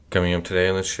Coming up today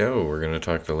on the show, we're going to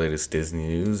talk the latest Disney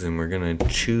news and we're going to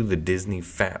chew the Disney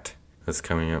fat. That's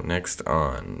coming up next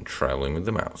on Traveling with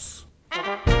the Mouse.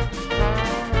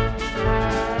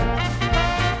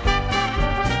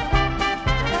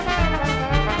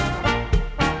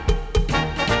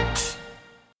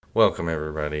 Welcome,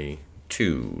 everybody,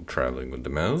 to Traveling with the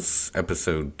Mouse,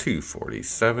 episode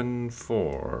 247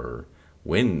 for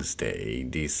Wednesday,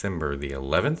 December the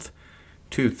 11th,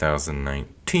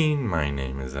 2019. My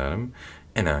name is Adam,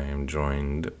 and I am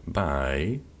joined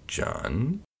by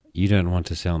John. You don't want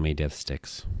to sell me death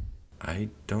sticks. I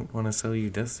don't want to sell you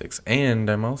death sticks. And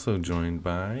I'm also joined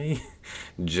by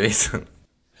Jason.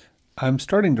 I'm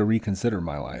starting to reconsider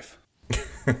my life.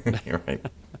 You're right.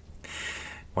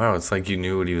 Wow, it's like you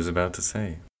knew what he was about to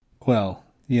say. Well,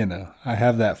 I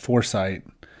have that foresight.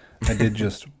 I did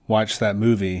just watch that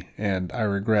movie, and I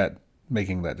regret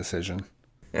making that decision.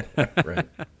 Right.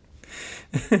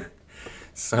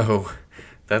 So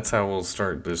that's how we'll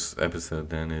start this episode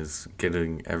then, is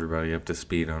getting everybody up to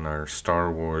speed on our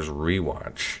Star Wars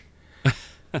rewatch.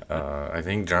 I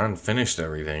think John finished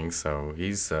everything, so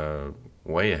he's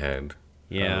way ahead.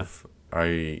 Yeah.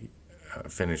 I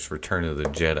finished Return of the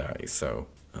Jedi, so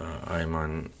I'm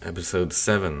on episode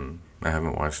 7. I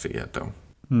haven't watched it yet, though.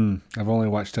 I've only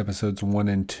watched episodes 1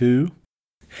 and 2.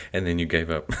 And then you gave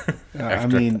up.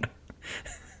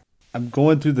 I'm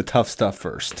going through the tough stuff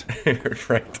first.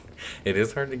 Right. It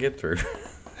is hard to get through.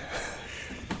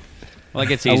 Well, it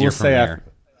gets easier from there.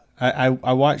 I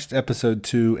watched episode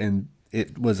 2, and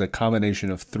it was a combination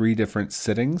of 3 different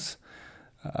sittings.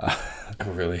 Oh,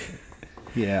 really?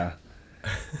 Yeah.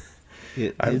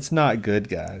 It's not good,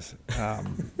 guys.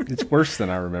 It's worse than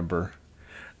I remember.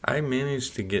 I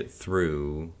managed to get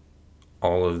through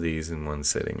all of these in one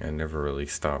sitting. I never really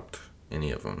stopped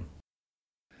any of them.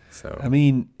 So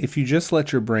if you just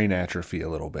let your brain atrophy a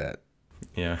little bit,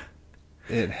 yeah,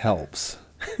 it helps.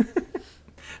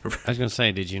 I was going to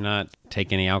say, did you not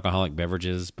take any alcoholic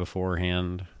beverages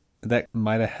beforehand? That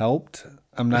might have helped.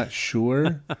 I'm not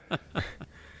sure.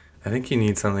 I think you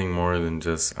need something more than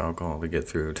just alcohol to get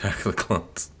through Attack of the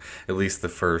Clones. At least the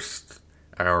first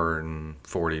hour and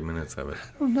 40 minutes of it.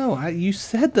 I don't know. You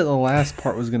said that the last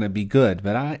part was going to be good,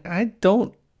 but I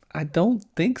don't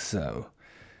think so.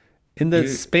 In the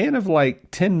span of like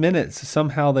 10 minutes,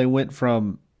 somehow they went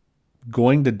from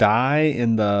going to die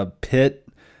in the pit,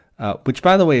 which,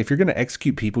 by the way, if you're going to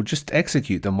execute people, just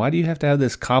execute them. Why do you have to have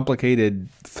this complicated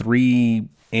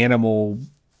 3-animal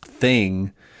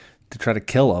thing to try to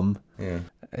kill them? Yeah.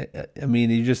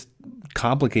 You're just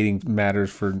complicating matters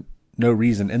for no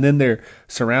reason. And then they're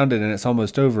surrounded and it's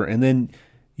almost over. And then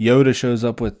Yoda shows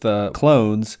up with the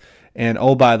clones. And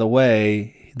oh, by the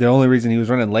way, the only reason he was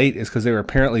running late is because they were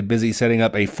apparently busy setting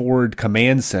up a forward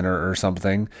command center or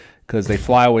something, because they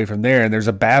fly away from there and there's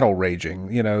a battle raging.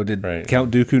 Did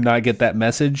Count Dooku not get that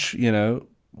message?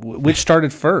 Which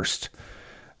started first?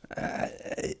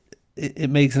 It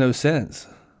makes no sense.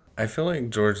 I feel like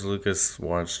George Lucas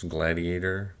watched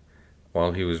Gladiator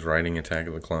while he was writing Attack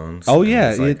of the Clones. Oh,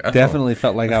 yeah. Definitely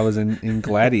felt like I was in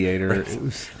Gladiator. It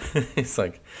was. It's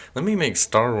like, let me make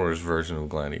Star Wars version of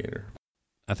Gladiator.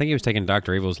 I think he was taking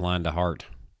Dr. Evil's line to heart.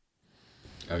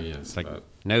 Oh, yes. It's like,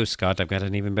 no, Scott, I've got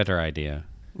an even better idea.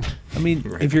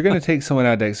 Right. If you're going to take someone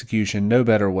out to execution, no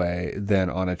better way than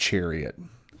on a chariot.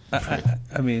 I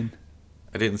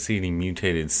didn't see any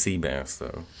mutated sea bass,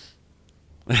 though,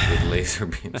 with laser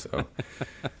beams, though.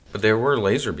 But there were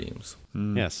laser beams.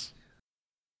 Yes.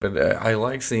 But I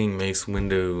like seeing Mace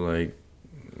Windu,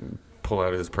 pull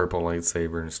out his purple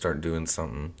lightsaber and start doing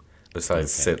something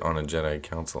besides sit on a Jedi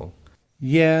council.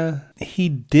 Yeah, he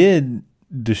did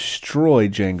destroy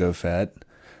Jango Fett.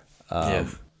 Yeah.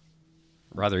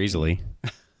 Rather easily.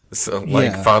 So,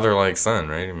 father like son,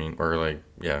 right?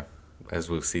 As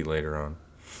we'll see later on.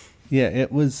 Yeah,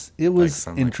 it was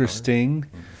interesting.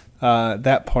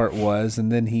 That part was,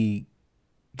 and then he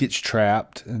gets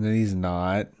trapped, and then he's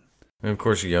not. And of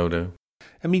course, Yoda.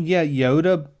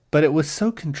 Yoda, but it was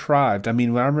so contrived. I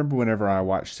remember whenever I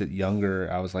watched it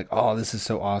younger, I was like, oh, this is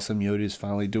so awesome. Yoda's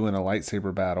finally doing a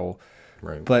lightsaber battle.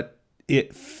 Right. But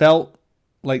it felt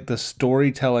like the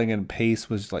storytelling and pace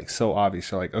was so obvious.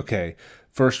 You're like, okay,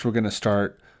 first we're going to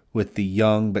start with the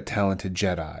young but talented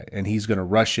Jedi, and he's going to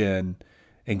rush in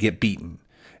and get beaten.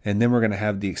 And then we're going to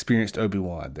have the experienced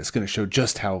Obi-Wan that's going to show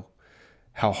just how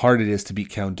hard it is to beat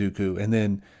Count Dooku. And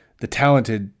then the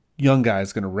talented young guy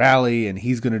is going to rally, and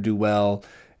he's going to do well.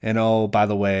 And oh, by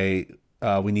the way,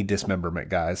 we need dismemberment,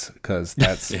 guys, because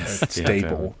that's a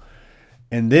staple.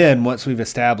 And then once we've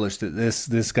established that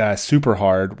this guy's super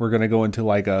hard, we're going to go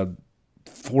into a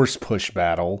force push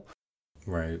battle.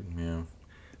 Right, yeah.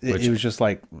 it was just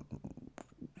like,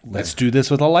 let's do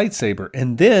this with a lightsaber.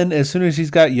 And then as soon as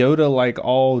he's got Yoda like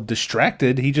all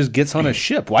distracted, he just gets on a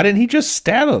ship. Why didn't he just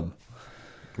stab him?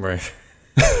 Right.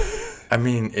 I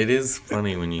mean, it is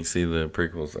funny when you see the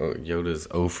prequels. Oh, Yoda's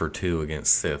 0 for 2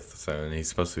 against Sith, and he's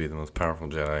supposed to be the most powerful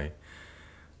Jedi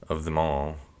of them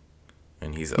all,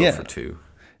 and he's 0 for 2.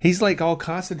 He's like all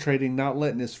concentrating, not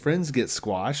letting his friends get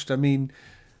squashed. I mean,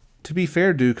 to be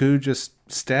fair, Dooku, just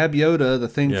stab Yoda, the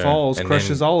thing falls,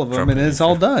 crushes all of them, and it's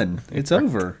all done. It's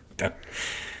over.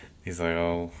 He's like,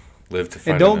 I'll live to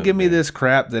fight. And don't give me this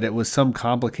crap that it was some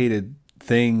complicated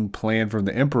thing planned from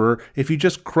the Emperor. If you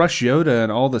just crush Yoda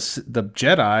and all the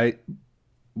Jedi,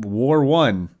 war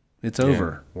won. It's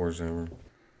over. War's over.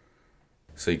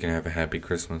 So you can have a happy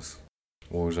Christmas.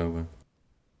 War's over.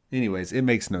 Anyways, it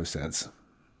makes no sense.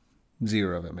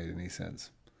 Zero of it made any sense.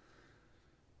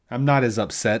 I'm not as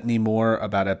upset anymore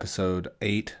about episode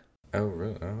 8. Oh,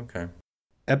 really? Oh, okay.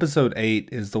 Episode 8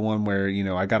 is the one where,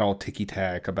 I got all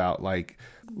ticky-tack about like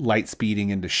light speeding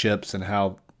into ships and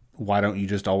how why don't you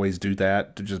just always do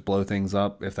that to just blow things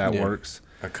up if that works?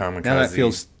 A kamikaze now that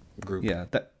feels, group. Yeah,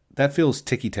 that feels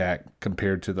ticky-tack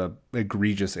compared to the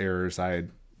egregious errors I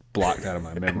had blocked out of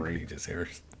my memory. Egregious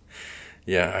errors.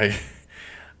 Yeah,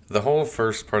 the whole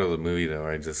first part of the movie, though,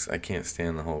 I can't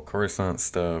stand the whole Coruscant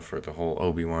stuff or the whole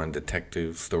Obi-Wan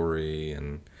detective story,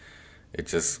 and it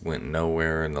just went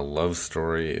nowhere, and the love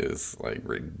story is, like,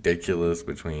 ridiculous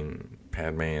between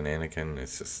Padme and Anakin.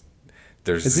 It's just...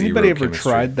 Has anybody ever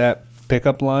tried that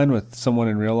pickup line with someone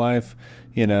in real life?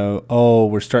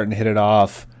 We're starting to hit it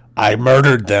off. I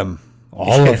murdered them.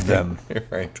 All of them.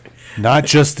 Right. Not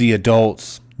just the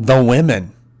adults, the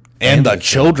women, and the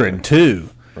children, too.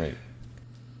 Right.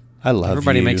 I love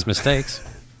Everybody makes mistakes.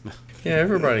 Yeah,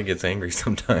 everybody gets angry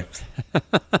sometimes.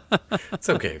 It's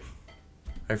okay.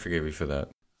 I forgive you for that.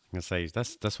 I'm gonna say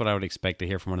that's what I would expect to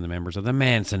hear from one of the members of the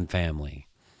Manson family.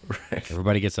 Right.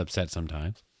 Everybody gets upset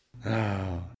sometimes.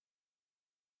 Oh.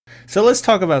 So let's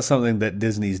talk about something that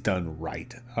Disney's done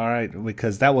right. All right,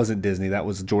 because that wasn't Disney, that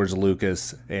was George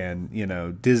Lucas, and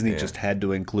Disney just had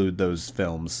to include those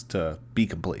films to be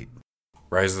complete.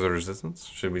 Rise of the Resistance?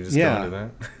 Should we just go into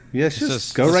that? Yeah,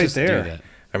 just go right there.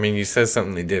 I mean, you said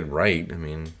something they did right. I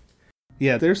mean,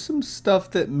 yeah, there's some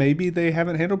stuff that maybe they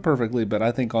haven't handled perfectly, but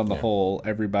I think on the whole,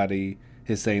 everybody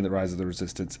is saying that Rise of the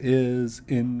Resistance is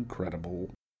incredible.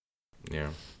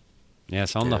 Yeah.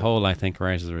 Yes, on the whole, I think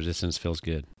Rise of the Resistance feels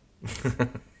good.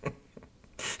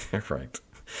 Right.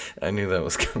 I knew that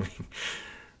was coming.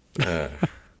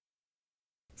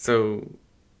 So,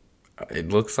 it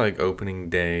looks like opening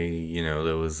day,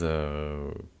 there was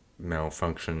a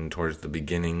malfunction towards the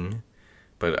beginning,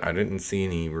 but I didn't see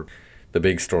any. The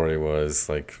big story was,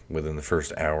 like, within the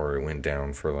first hour, it went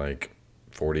down for, like,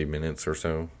 40 minutes or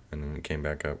so, and then it came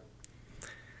back up.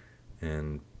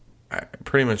 And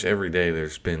pretty much every day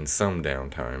there's been some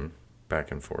downtime back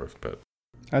and forth, but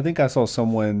I think I saw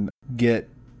someone get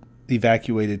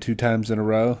evacuated 2 times in a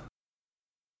row.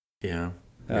 Yeah.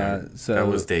 So that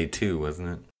was day 2, wasn't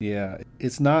it? Yeah,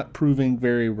 it's not proving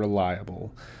very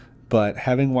reliable, but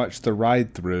having watched the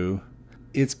ride through,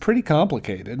 it's pretty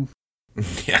complicated.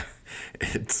 Yeah,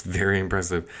 it's very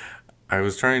impressive. I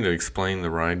was trying to explain the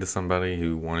ride to somebody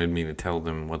who wanted me to tell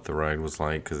them what the ride was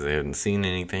like because they hadn't seen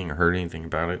anything or heard anything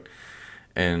about it.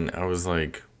 And I was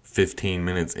like 15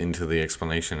 minutes into the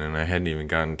explanation and I hadn't even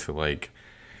gotten to like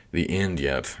the end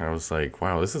yet. I was like,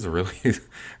 wow, this is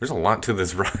there's a lot to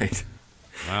this ride.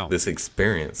 Wow. This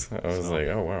experience. I was like,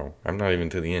 oh, wow, I'm not even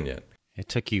to the end yet. It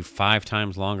took you 5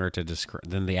 times longer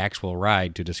than the actual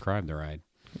ride to describe the ride.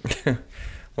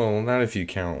 Well, not if you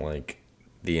count like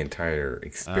the entire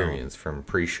experience from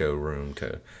pre-show room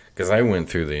to, because I went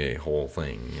through the whole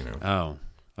thing, Oh,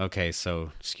 okay.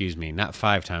 So, excuse me, not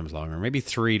 5 times longer, maybe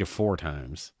 3 to 4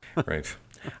 times. Right.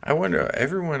 I wonder,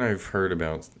 everyone I've heard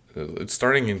about,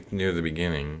 starting near the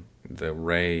beginning, the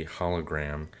Rey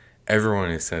hologram, everyone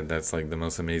has said that's like the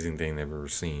most amazing thing they've ever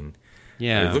seen.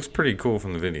 Yeah. It looks pretty cool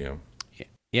from the video.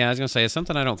 Yeah, I was going to say, it's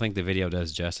something I don't think the video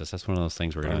does justice. That's one of those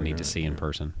things we're going to need to see in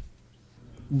person.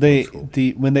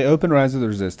 When they opened Rise of the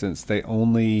Resistance, they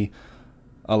only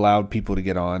allowed people to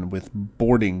get on with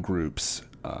boarding groups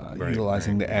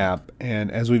utilizing the app.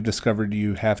 And as we've discovered,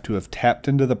 you have to have tapped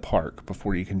into the park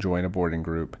before you can join a boarding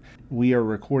group. We are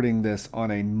recording this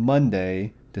on a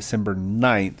Monday, December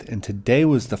 9th, and today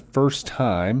was the first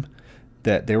time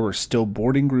that there were still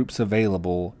boarding groups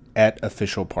available at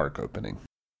official park opening.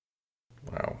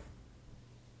 Wow.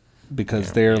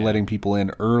 Because they're letting people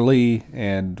in early,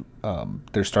 and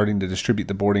they're starting to distribute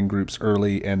the boarding groups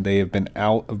early, and they have been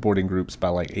out of boarding groups by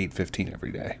like 8:15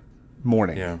 every day.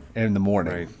 In the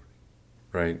morning.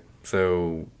 Right.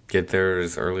 So get there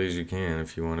as early as you can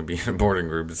if you want to be in a boarding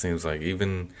group. It seems like,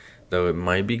 even though it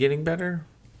might be getting better,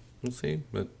 we'll see.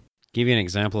 But Give you an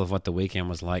example of what the weekend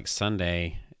was like.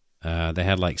 Sunday, they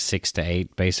had like 6 to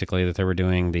 8 basically that they were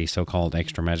doing the so-called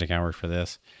extra magic hours for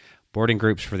this. Boarding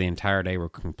groups for the entire day were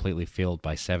completely filled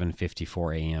by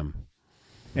 7:54 a.m.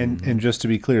 And just to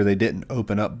be clear, they didn't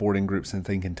open up boarding groups and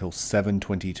think until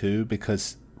 7:22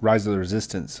 because Rise of the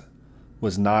Resistance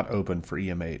was not open for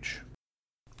EMH.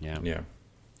 Yeah. yeah.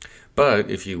 But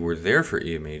if you were there for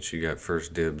EMH, you got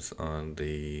first dibs on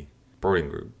the boarding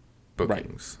group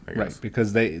bookings, I guess. Right,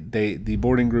 because the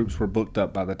boarding groups were booked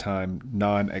up by the time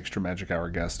non-extra magic hour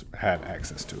guests had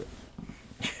access to it.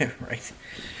 Yeah, right.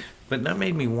 But that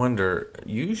made me wonder,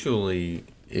 usually,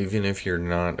 even if you're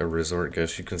not a resort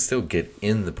guest, you can still get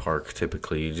in the park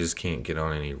typically. You just can't get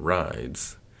on any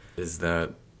rides. Is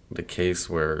that the case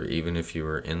where even if you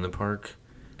were in the park?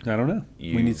 I don't know. We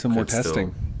You need some more could still-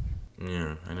 testing.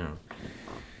 Yeah, I know.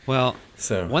 Well,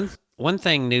 So, one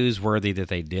thing newsworthy that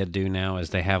they did do now is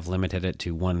they have limited it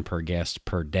to one per guest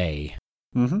per day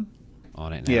Mm-hmm.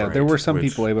 on it now. Yeah, there Right, were some which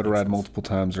people able to makes ride sense. multiple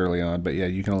times early on, but yeah,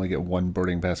 you can only get one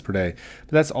boarding pass per day.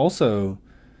 But that's also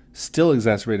still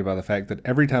exacerbated by the fact that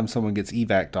every time someone gets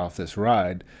evac'd off this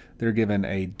ride, they're given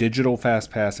a digital fast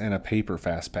pass and a paper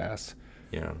fast pass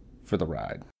yeah. for the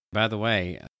ride. By the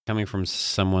way, coming from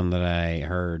someone that I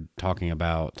heard talking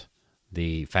about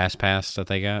the fast pass that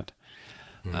they got,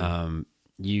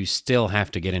 you still have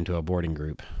to get into a boarding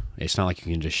group. It's not like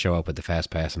you can just show up with the fast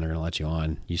pass and they're going to let you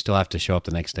on. You still have to show up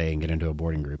the next day and get into a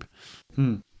boarding group.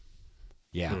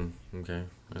 Yeah. Okay.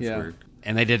 That's Yeah. weird.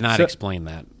 And they did not So- explain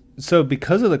that. So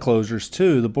because of the closures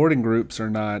too, the boarding groups are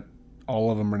not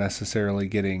all of them are necessarily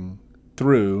getting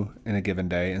through in a given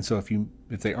day. And so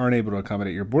if they aren't able to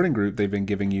accommodate your boarding group, they've been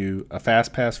giving you a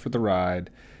fast pass for the ride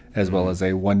as well as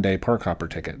a 1-day park hopper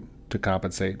ticket to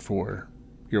compensate for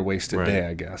your wasted Right. day,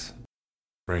 I guess.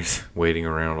 Right. Waiting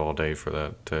around all day for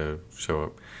that to show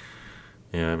up.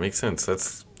 Yeah, it makes sense.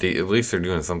 At least they're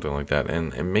doing something like that.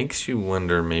 And it makes you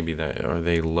wonder, maybe, that are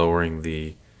they lowering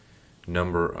the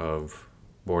number of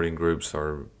boarding groups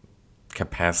or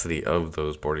capacity of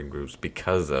those boarding groups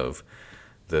because of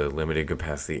the limited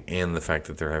capacity and the fact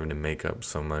that they're having to make up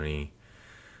some money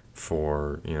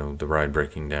for, the ride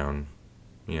breaking down.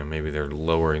 Maybe they're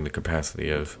lowering the capacity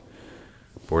of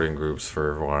boarding groups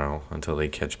for a while until they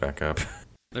catch back up.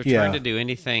 They're Yeah. trying to do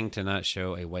anything to not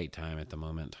show a wait time at the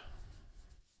moment.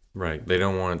 Right. They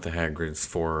don't want the Hagrid's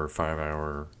 4 or 5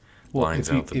 hour Well, lines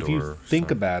out the if door. you think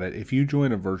so- about it, if you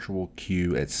join a virtual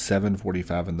queue at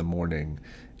 7:45 in the morning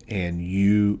and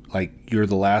you're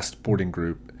the last boarding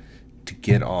group to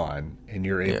get on and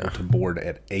you're able Yeah. to board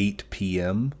at 8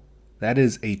 p.m., that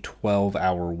is a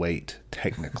 12-hour wait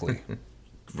technically.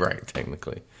 Right,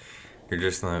 technically. You're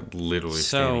just not literally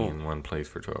So- standing in one place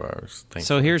for 12 hours.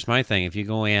 So here's my thing. If you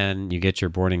go in, you get your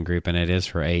boarding group, and it is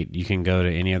for 8, you can go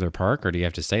to any other park, or do you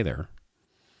have to stay there?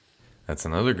 That's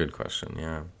another good question,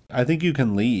 yeah. I think you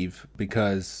can leave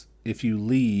because if you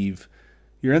leave,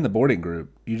 you're in the boarding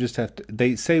group. You just have to.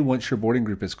 They say once your boarding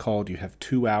group is called, you have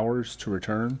 2 hours to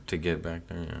return. To get back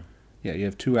there, yeah. Yeah, you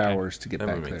have 2 hours to get That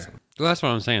back would make there. sense. Well, that's what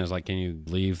I'm saying. Is like, can you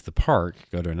leave the park,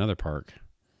 go to another park?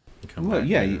 Come Well, back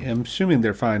yeah, there. I'm assuming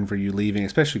they're fine for you leaving,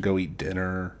 especially go eat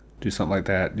dinner, do something like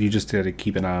that. You just got to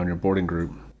keep an eye on your boarding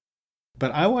group.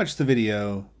 But I watched the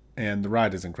video, and the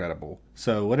ride is incredible.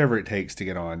 So whatever it takes to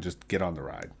get on, just get on the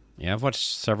ride. Yeah, I've watched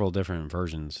several different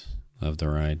versions of the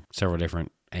ride, several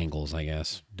different angles, I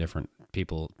guess, different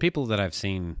people that I've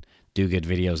seen do good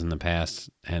videos in the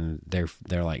past, and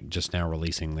they're like just now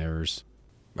releasing theirs.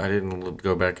 I didn't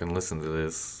go back and listen to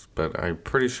this, but I'm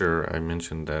pretty sure I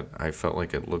mentioned that I felt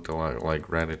like it looked a lot like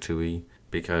Ratatouille,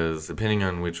 because depending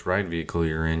on which ride vehicle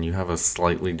you're in, you have a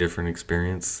slightly different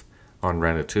experience on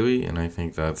Ratatouille, and I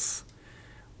think that's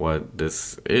what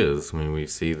this is. I mean, we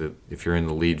see that if you're in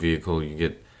the lead vehicle, you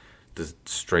get the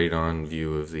straight-on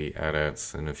view of the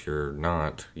AT-ATs, and if you're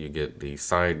not, you get the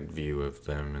side view of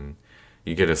them, and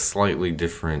you get a slightly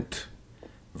different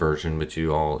version, but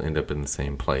you all end up in the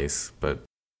same place. But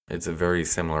it's a very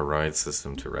similar ride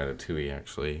system to Ratatouille,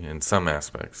 actually, in some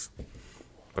aspects.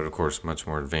 But of course, much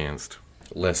more advanced.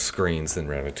 Less screens than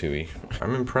Ratatouille.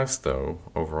 I'm impressed, though,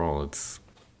 overall.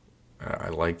 I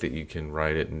like that you can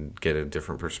ride it and get a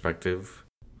different perspective.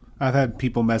 I've had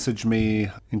people message me,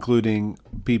 including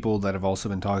people that have also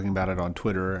been talking about it on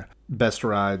Twitter. Best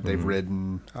ride they've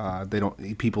ridden.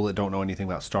 People that don't know anything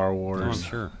about Star Wars. Oh, I'm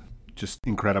sure. Just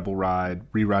incredible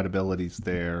ride. Rewritability's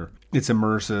there. It's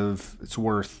immersive. It's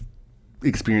worth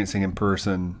experiencing in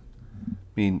person. I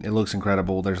mean, it looks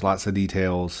incredible. There's lots of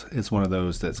details. It's one of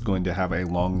those that's going to have a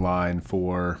long line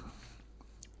for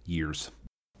years.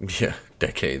 Yeah,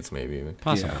 decades maybe even.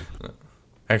 Possible. Yeah.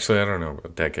 Actually, I don't know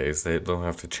about decades. They'll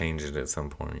have to change it at some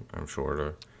point, I'm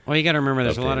sure. Well, you got to remember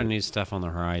there's a lot of Updated. new stuff on the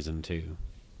horizon too.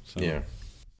 So Yeah.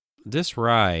 this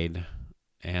ride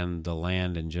and the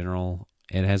land in general,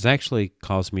 it has actually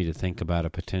caused me to think about a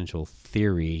potential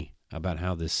theory about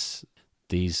how these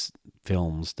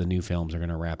films, the new films, are going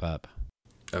to wrap up.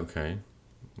 Okay.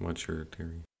 What's your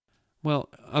theory? Well,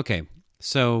 okay.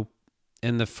 So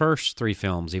in the first three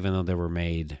films, even though they were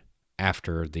made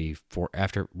after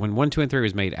when 1, 2, and 3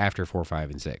 was made after 4, 5,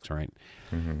 and 6, right?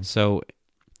 Mm-hmm. So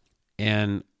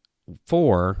in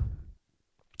 4,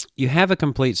 you have a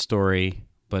complete story,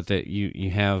 but that you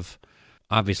have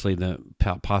obviously the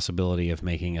possibility of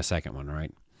making a second one,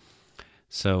 right?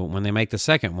 So when they make the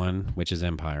second one, which is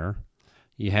Empire,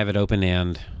 you have it open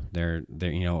end. They're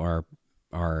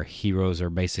our heroes are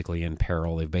basically in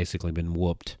peril. They've basically been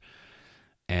whooped,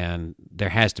 and there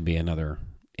has to be another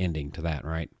ending to that,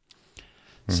 right?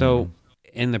 Mm-hmm. So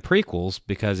in the prequels,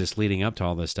 because it's leading up to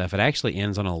all this stuff, it actually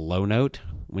ends on a low note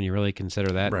when you really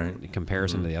consider that in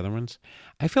comparison to the other ones.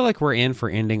 I feel like we're in for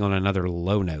ending on another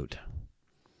low note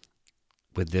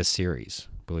with this series,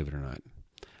 believe it or not.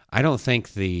 I don't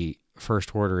think the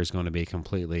First Order is going to be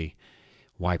completely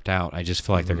wiped out. I just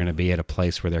feel like they're going to be at a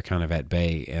place where they're kind of at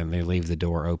bay, and they leave the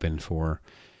door open for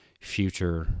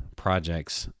future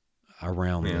projects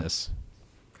around this.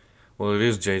 Well, it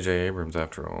is J.J. Abrams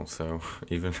after all, so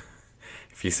even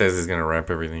if he says he's going to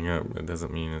wrap everything up, it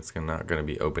doesn't mean it's not going to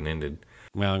be open-ended.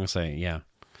 Well, I'm going to say, yeah.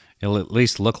 It'll at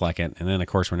least look like it, and then, of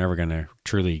course, we're never going to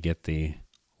truly get the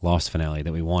Lost finale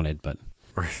that we wanted, but...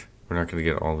 We're not going to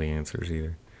get all the answers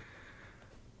either.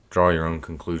 Draw your own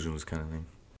conclusions kind of thing.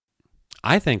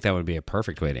 I think that would be a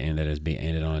perfect way to end it, is be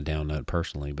ended on a down note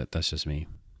personally, but that's just me.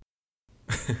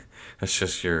 That's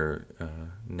just your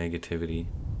negativity.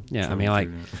 Yeah, I mean, like,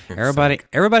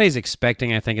 everybody's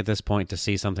expecting, I think, at this point to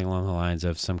see something along the lines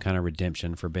of some kind of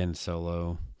redemption for Ben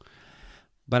Solo.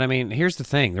 But, I mean, here's the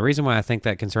thing. The reason why I think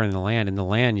that concerning in the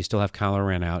land, you still have Kylo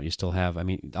Ren out. You still have, I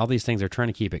mean, all these things are trying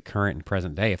to keep it current and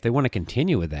present day. If they want to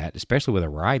continue with that, especially with a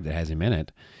ride that has him in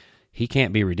it, he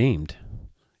can't be redeemed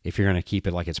if you're going to keep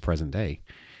it like it's present day.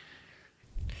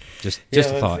 Just a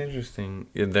thought. That's interesting.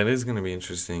 Yeah, that is going to be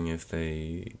interesting if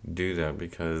they do that,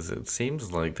 because it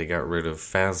seems like they got rid of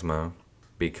Phasma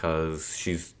because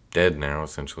she's dead now,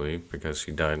 essentially, because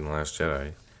she died in The Last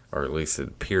Jedi, or at least it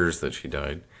appears that she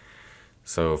died.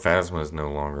 So Phasma is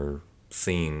no longer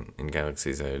seen in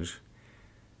Galaxy's Edge.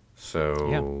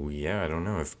 So, yeah, I don't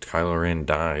know. If Kylo Ren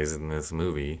dies in this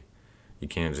movie, you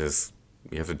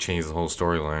have to change the whole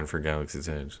storyline for Galaxy's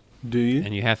Edge. Do you?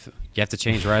 And you have to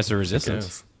change Rise of the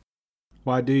Resistance.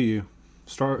 Why do you?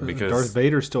 Because Darth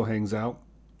Vader still hangs out.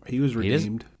 He was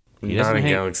redeemed. He not doesn't in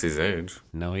hang- Galaxy's Edge.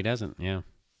 No, he doesn't. Yeah,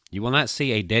 you will not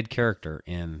see a dead character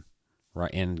in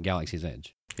Galaxy's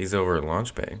Edge. He's over at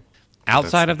Launch Bay.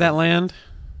 Outside of that land,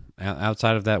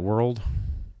 outside of that world,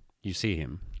 you see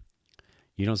him.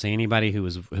 You don't see anybody who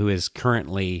is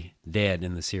currently dead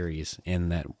in the series in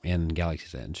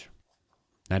Galaxy's Edge.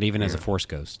 Not even as a Force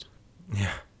ghost.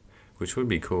 Yeah, which would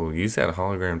be cool. Use that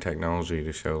hologram technology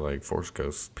to show like Force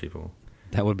ghost people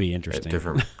That would be at interesting.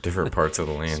 different parts of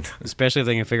the land. Especially if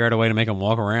they can figure out a way to make them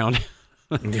walk around.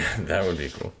 Yeah, that would be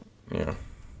cool. Yeah.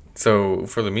 So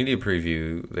for the media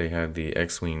preview, they had the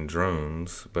X-wing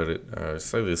drones, but it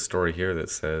saw this story here that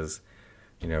says,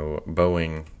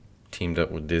 Boeing teamed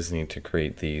up with Disney to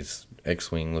create these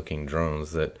X-wing looking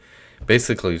drones that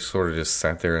basically sort of just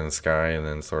sat there in the sky and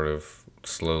then sort of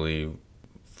slowly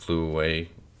flew away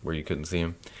where you couldn't see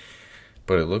them.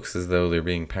 But it looks as though they're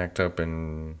being packed up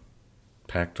and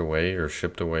packed away or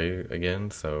shipped away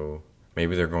again. So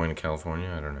maybe they're going to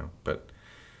California. I don't know, but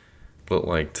looked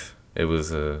like it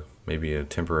was maybe a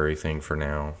temporary thing for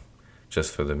now,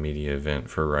 just for the media event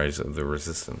for Rise of the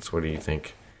Resistance. What do you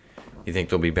think? You think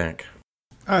they'll be back?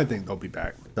 I think they'll be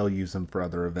back. They'll use them for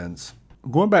other events.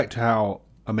 Going back to how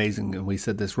amazing, and we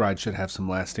said this ride should have some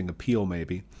lasting appeal,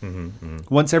 maybe.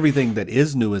 Once everything that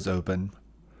is new is open,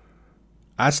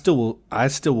 I still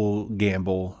will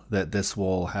gamble that this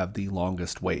will have the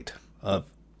longest wait of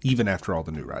even after all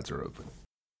the new rides are open.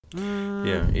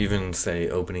 Yeah, even say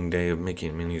opening day of Mickey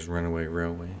and Minnie's Runaway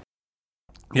Railway.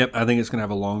 Yep, I think it's going to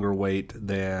have a longer wait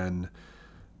than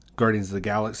Guardians of the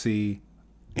Galaxy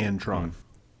and Tron.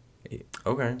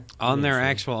 Okay. On their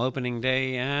actual opening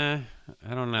day, I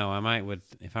don't know.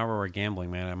 If I were a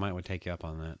gambling man, I would take you up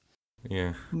on that.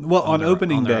 Yeah. Well, on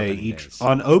opening their day, opening days.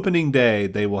 on opening day,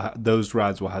 they will those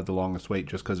rides will have the longest wait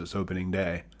just because it's opening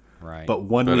day. Right. But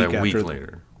one But week a week after,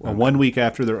 later. well, 1 week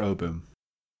after they're open.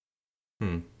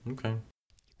 Okay.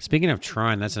 Speaking of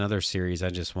Tron, that's another series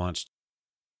I just watched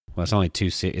Well, it's only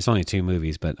it's only two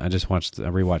movies, but I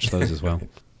rewatched those as well.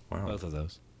 Wow. Both of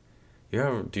those.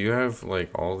 Do you have like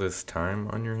all this time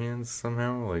on your hands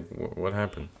somehow? Like what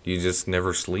happened? You just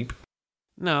never sleep?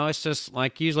 No, it's just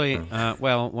like usually.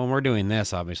 Well, when we're doing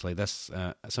this, obviously, that's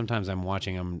sometimes I'm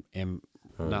watching them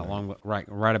not long,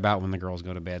 right about when the girls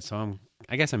go to bed. So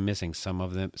I guess I'm missing some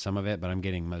of it, but I'm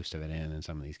getting most of it in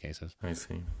some of these cases. I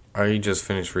see. I just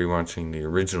finished rewatching the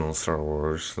original Star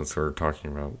Wars since we're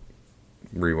talking about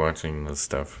rewatching this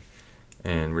stuff.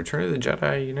 And Return of the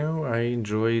Jedi, I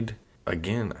enjoyed.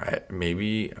 Again, I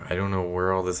don't know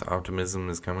where all this optimism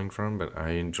is coming from, but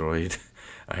I enjoyed.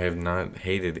 I have not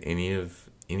hated any of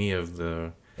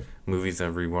the movies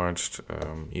I've rewatched,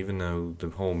 even though the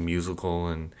whole musical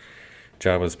and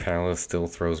Jabba's Palace still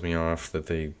throws me off that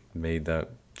they made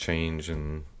that change,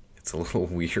 and it's a little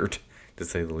weird to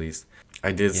say the least.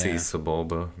 I did see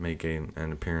Sebulba make an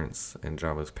appearance in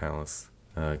Jabba's Palace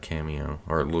cameo,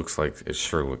 or it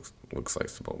sure looks like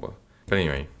Sebulba. But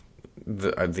anyway.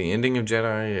 The ending of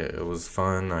Jedi, it was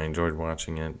fun. I enjoyed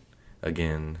watching it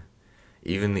again.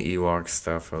 Even the Ewok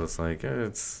stuff, I was like,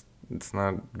 it's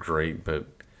not great, but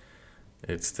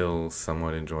it's still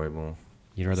somewhat enjoyable.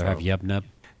 You'd rather have Yub Nub?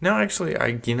 No, actually,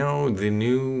 the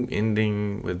new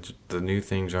ending with the new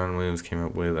thing John Williams came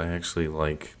up with, I actually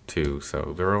like too.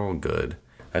 So they're all good.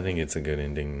 I think it's a good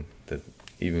ending. That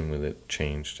even with it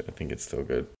changed, I think it's still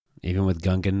good. Even with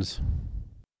Gungans.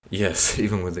 Yes,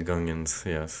 even with the Gungans,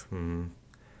 yes. Mm-hmm.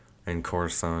 And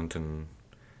Coruscant and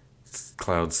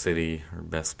Cloud City or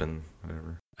Bespin,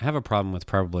 whatever. I have a problem with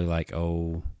probably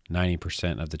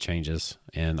 90% of the changes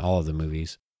in all of the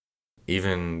movies.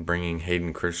 Even bringing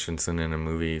Hayden Christensen in a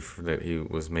movie that he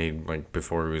was made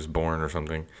before he was born or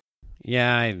something.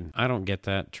 Yeah, I don't get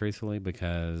that, truthfully,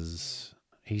 because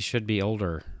he should be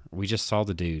older. We just saw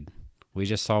the dude. We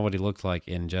just saw what he looked like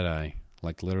in Jedi,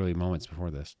 literally moments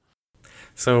before this.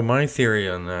 So my theory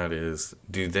on that is,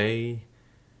 do they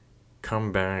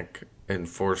come back in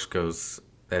Force Ghosts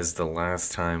as the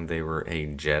last time they were a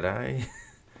Jedi?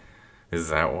 Is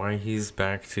that why he's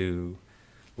back to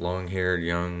long-haired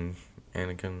young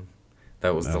Anakin?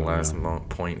 That was the last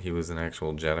point he was an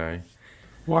actual Jedi?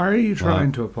 Why are you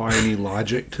trying to apply any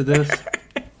logic to this?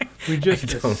 We just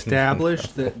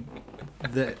established that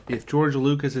if George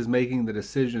Lucas is making the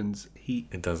decisions,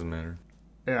 it doesn't matter.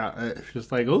 Yeah, it's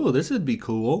just like, oh, this would be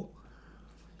cool.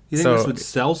 You think this would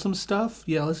sell some stuff?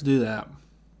 Yeah, let's do that.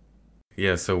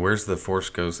 Yeah, so where's the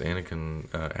Force Ghost Anakin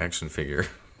action figure?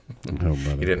 Oh,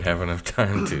 brother. He didn't have enough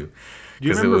time to. Do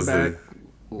you remember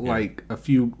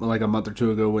a month or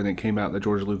two ago when it came out that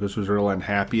George Lucas was real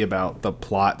unhappy about the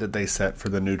plot that they set for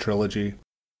the new trilogy?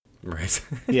 Right.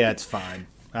 Yeah, it's fine.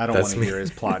 I don't want to hear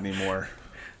his plot anymore.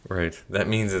 Right. That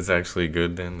means it's actually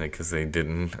good then, because they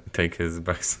didn't take his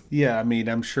advice. Yeah, I mean,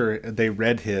 I'm sure they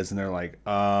read his and they're like,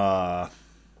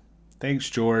 thanks,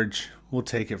 George. We'll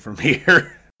take it from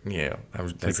here. Yeah,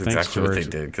 that's exactly what they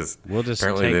did, because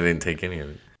apparently they didn't take any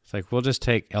of it. It's like, we'll just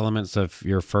take elements of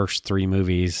your first 3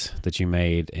 movies that you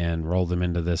made and roll them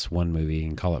into this one movie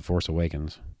and call it Force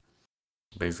Awakens.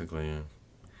 Basically, yeah.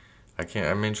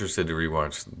 I'm interested to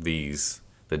rewatch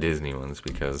the Disney ones,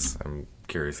 because I'm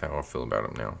curious how I'll feel about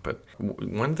them now. But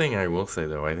one thing I will say,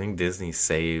 though, I think Disney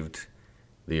saved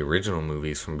the original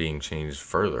movies from being changed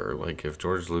further. Like, if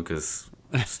George Lucas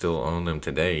still owned them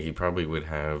today, he probably would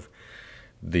have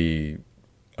the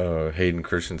Hayden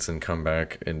Christensen come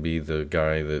back and be the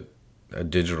guy a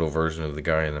digital version of the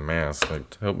guy in the mask.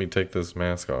 Like, help me take this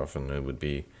mask off, and it would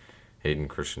be Hayden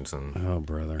Christensen. Oh,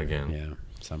 brother. Again. Yeah,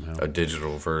 somehow. A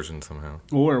digital version somehow.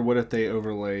 Or what if they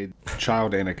overlaid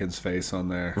child Anakin's face on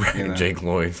there? Right, you know? Jake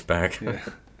Lloyd's back. Yeah.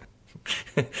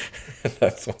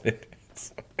 That's what it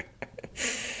is.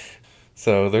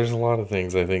 So there's a lot of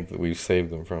things I think that we've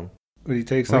saved them from. When he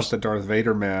takes off the Darth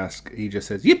Vader mask, he just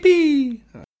says, "Yippee!"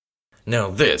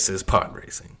 Now this is pod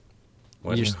racing.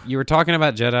 You were talking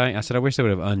about Jedi. I said I wish they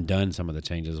would have undone some of the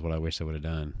changes. What I wish they would have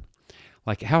done.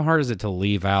 Like, how hard is it to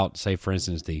leave out, say, for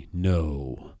instance, the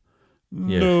no?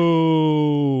 Yeah.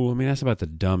 No. I mean, that's about the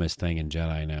dumbest thing in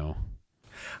Jedi now.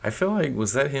 I feel like,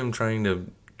 was that him trying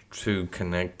to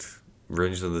connect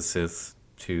Revenge of the Sith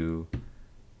to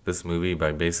this movie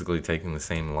by basically taking the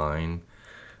same line?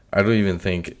 I don't even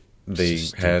think they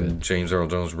had James Earl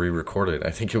Jones re-record it. I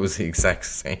think it was the exact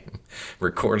same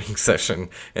recording session,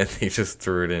 and they just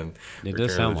threw it in. It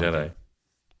does sound like Jedi.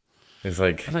 It's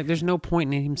like, there's no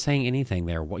point in him saying anything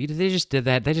there. They just did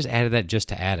that. They just added that just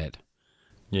to add it.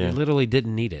 Yeah, they literally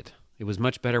didn't need it. It was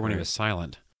much better when he was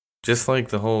silent. Just like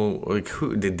the whole,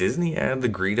 did Disney add the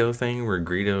Greedo thing where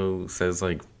Greedo says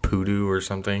like poodoo or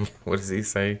something? What does he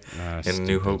say in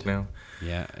New Hope now?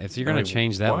 Yeah, if you're going to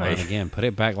change that line again, put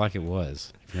it back like it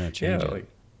was. If you're going to change it.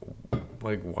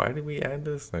 Like, why did we add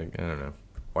this? Like, I don't know.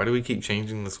 Why do we keep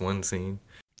changing this one scene?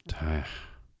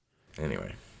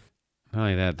 Anyway. Not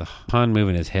only that, the Han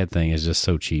moving his head thing is just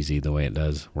so cheesy the way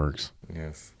it works.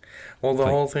 Yes. Well, the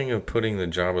whole thing of putting the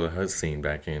Jabba the Hutt scene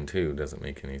back in, too, doesn't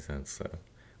make any sense. So,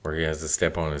 where he has to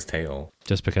step on his tail.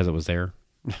 Just because it was there?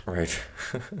 Right.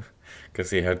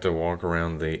 Because he had to walk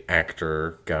around the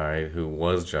actor guy who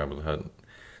was Jabba the Hutt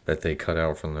that they cut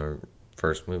out from the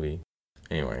first movie.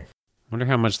 Anyway. Wonder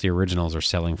how much the originals are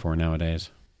selling for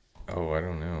nowadays. Oh, I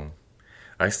don't know.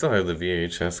 I still have the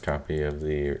VHS copy of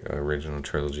the original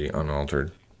trilogy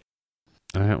unaltered.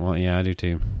 Well, yeah, I do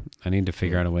too. I need to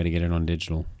figure out a way to get it on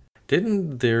digital.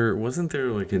 Wasn't there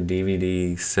like a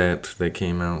DVD set that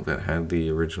came out that had the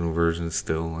original version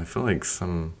still? I feel like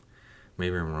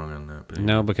maybe I'm wrong on that. But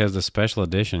anyway. No, because the special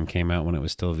edition came out when it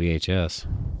was still VHS.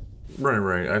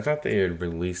 Right. I thought they had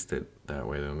released it that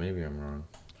way, though. Maybe I'm wrong.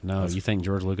 No, you think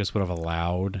George Lucas would have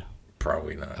allowed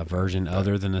probably not a version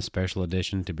other than the special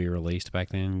edition to be released back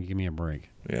then? Give me a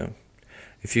break. Yeah.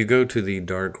 If you go to the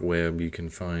dark web, you can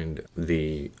find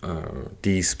the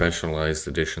despecialized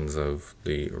editions of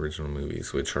the original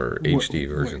movies, which are HD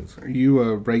versions. Are you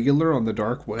a regular on the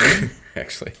dark web?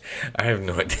 Actually, I have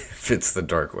no idea if it's the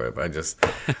dark web.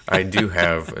 I do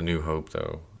have A New Hope,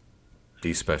 though.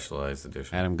 Despecialized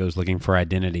edition. Adam goes looking for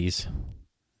identities.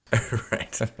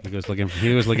 Right. He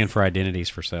was looking for identities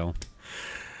for sale.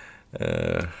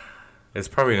 It's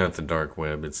probably not the dark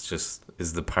web. It's just,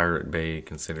 is the Pirate Bay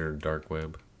considered dark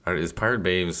web? Is Pirate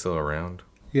Bay even still around?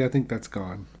 Yeah, I think that's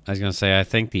gone. I was going to say, I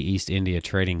think the East India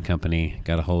Trading Company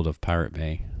got a hold of Pirate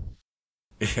Bay.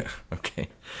 Yeah, okay.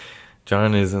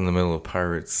 John is in the middle of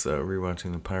Pirates,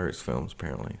 rewatching the Pirates films,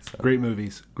 apparently. So. Great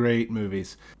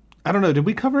movies. I don't know. Did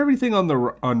we cover everything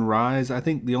on Rise? I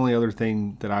think the only other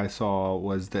thing that I saw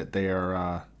was that they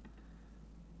are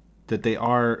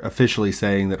officially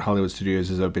saying that Hollywood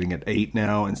Studios is opening at 8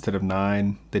 now instead of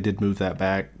 9. They did move that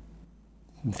back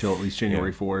until at least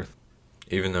January 4th.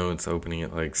 Even though it's opening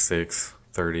at like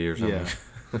 6:30 or something.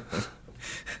 Yeah.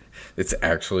 It's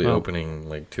actually opening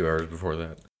like 2 hours before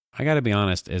that. I got to be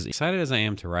honest, as excited as I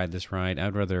am to ride this ride,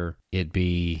 I'd rather it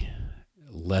be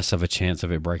less of a chance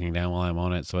of it breaking down while I'm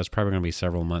on it. So it's probably going to be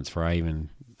several months before I even...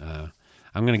 I'm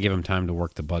going to give them time to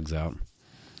work the bugs out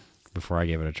before I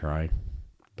give it a try.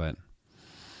 But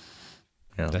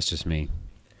that's just me.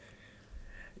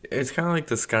 It's kind of like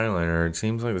the Skyliner. It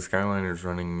seems like the Skyliner's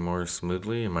running more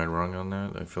smoothly. Am I wrong on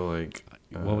that? I feel like...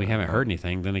 well, we haven't heard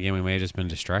anything. Then again, we may have just been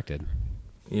distracted.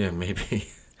 Yeah, maybe.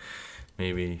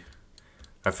 Maybe.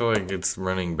 I feel like it's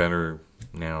running better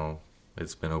now.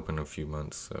 It's been open a few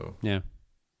months, so... Yeah.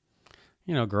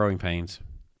 Growing pains.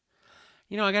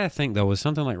 I got to think, though, with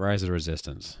something like Rise of the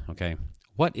Resistance, okay,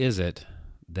 what is it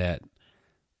that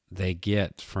they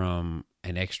get from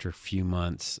an extra few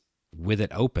months with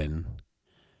it open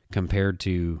compared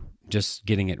to just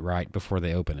getting it right before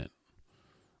they open it?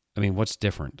 I mean, what's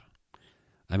different?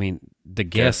 I mean, the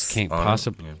guests can't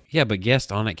possibly... Yeah, but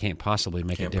guests on it can't possibly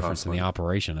make a difference in the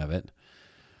operation of it.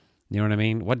 You know what I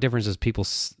mean? What difference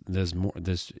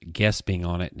does guests being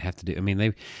on it have to do? I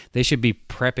mean, they should be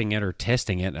prepping it or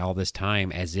testing it all this time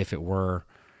as if it were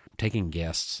taking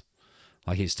guests.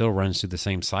 Like it still runs through the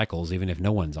same cycles even if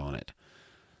no one's on it.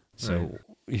 So,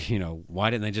 why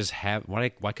didn't they just why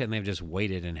couldn't they have just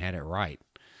waited and had it right?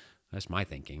 That's my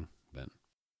thinking. But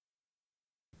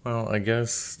well, I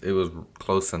guess it was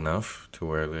close enough to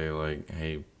where they like,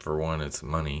 hey, for one, it's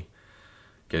money.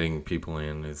 Getting people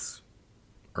in as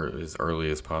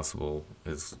early as possible.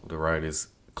 The ride is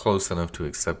close enough to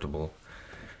acceptable.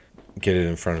 Get it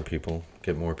in front of people.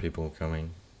 Get more people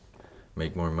coming.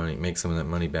 Make more money. Make some of that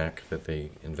money back that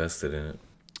they invested in it.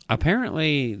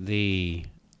 Apparently, the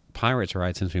Pirates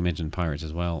ride, since we mentioned Pirates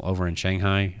as well, over in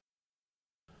Shanghai,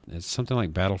 it's something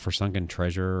like Battle for Sunken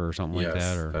Treasure or something like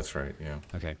that. Or that's right. Yeah.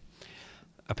 Okay.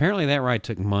 Apparently, that ride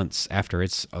took months after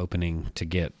its opening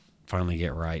to finally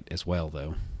get right as well,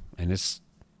 though, and it's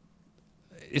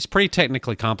pretty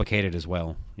technically complicated as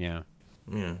well. Yeah.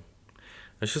 Yeah.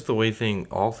 It's just the way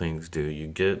all things do. You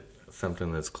get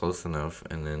something that's close enough,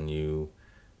 and then you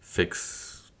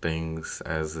fix things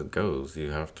as it goes.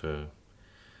 You have to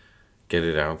get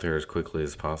it out there as quickly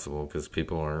as possible because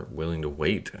people aren't willing to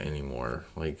wait anymore.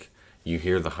 Like, you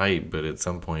hear the hype, but at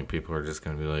some point people are just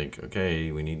going to be like, okay,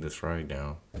 we need this ride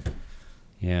now.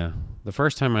 Yeah. The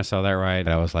first time I saw that ride,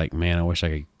 I was like, man, I wish I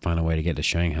could find a way to get to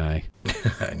Shanghai.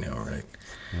 I know, right?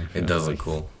 It does look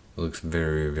cool. It looks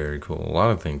very, very cool. A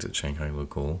lot of things at Shanghai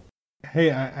look cool.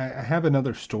 Hey, I have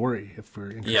another story if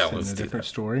we're interested in a different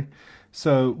story.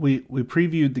 So we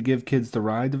previewed the Give Kids the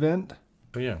Ride event.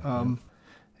 Oh, yeah.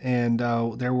 And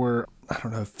there were, I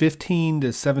don't know, 15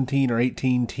 to 17 or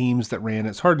 18 teams that ran.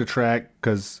 It's hard to track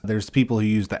because there's people who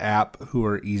use the app who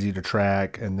are easy to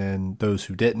track, and then those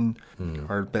who didn't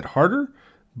are a bit harder.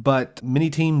 But many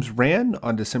teams ran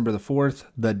on December the 4th,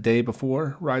 the day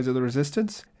before Rise of the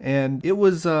Resistance. And it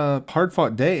was a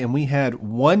hard-fought day, and we had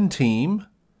one team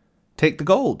take the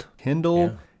gold.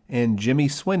 Kendall and Jimmy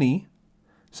Sweeney.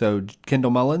 So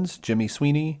Kendall Mullins, Jimmy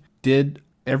Sweeney did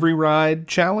every ride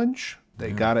challenge.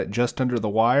 They got it just under the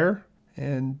wire,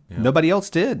 and nobody else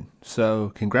did.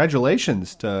 So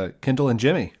congratulations to Kendall and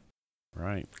Jimmy.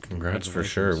 Right. Congrats for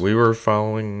sure. We were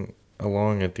following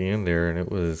along at the end there, and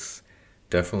it was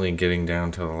definitely getting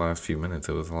down to the last few minutes.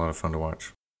 It was a lot of fun to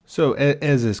watch. So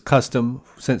as is custom,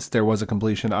 since there was a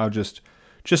completion, I'll just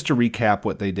to recap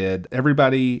what they did.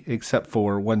 Everybody except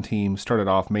for one team started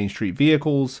off Main Street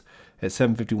Vehicles at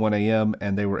 7:51 a.m.,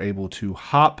 and they were able to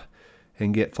hop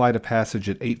and get Flight of Passage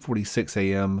at 8:46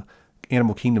 a.m.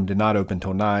 Animal Kingdom did not open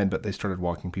till 9, but they started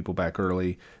walking people back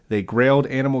early. They grailed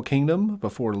Animal Kingdom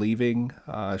before leaving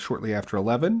shortly after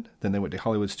 11. Then they went to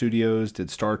Hollywood Studios, did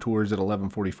Star Tours at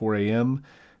 11:44 a.m.,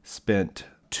 spent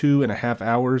 2.5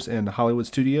 hours in Hollywood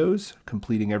Studios,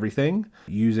 completing everything,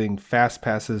 using fast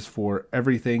passes for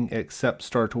everything except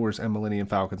Star Tours and Millennium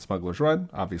Falcon Smuggler's Run,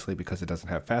 obviously because it doesn't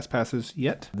have fast passes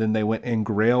yet. Then they went and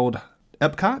grailed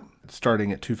Epcot,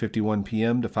 starting at 2:51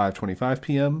 p.m. to 5:25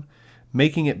 p.m.,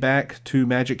 making it back to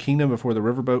Magic Kingdom before the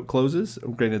riverboat closes.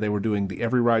 Granted, they were doing the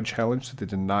Every Ride Challenge, so they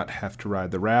did not have to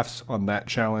ride the rafts on that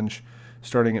challenge,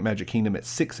 starting at Magic Kingdom at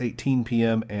 6:18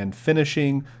 p.m. and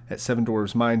finishing at Seven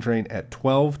Dwarfs Mine Train at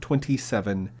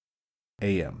 12:27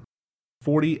 a.m.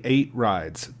 48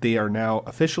 rides. They are now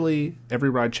officially Every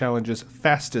Ride Challenge's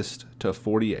fastest to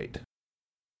 48.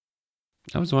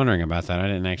 I was wondering about that. I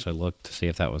didn't actually look to see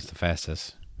if that was the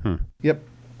fastest. Yep.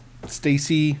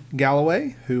 Stacy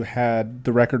Galloway, who had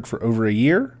the record for over a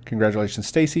year. Congratulations,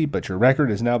 Stacy, but your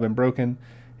record has now been broken.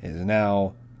 It is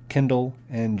now Kendall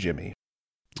and Jimmy.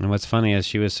 And what's funny is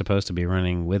she was supposed to be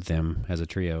running with them as a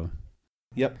trio.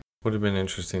 Yep. Would have been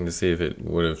interesting to see if it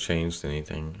would have changed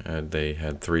anything had they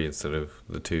had 3 instead of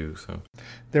the 2. So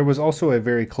There was also a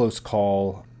very close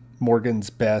call. Morgan's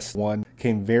best one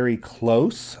came very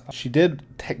close. She did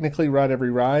technically ride every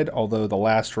ride, although the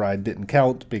last ride didn't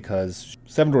count because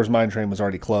Seven Dwarfs Mine Train was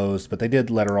already closed, but they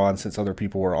did let her on since other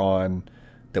people were on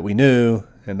that we knew,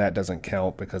 and that doesn't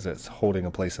count because it's holding a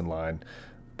place in line.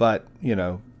 But, you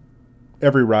know,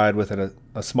 every ride with a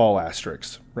small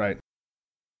asterisk, right?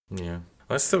 yeah,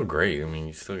 that's still great. I mean,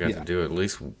 you still got to do it. At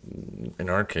least in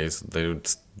our case, they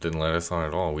didn't let us on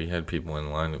at all. We had people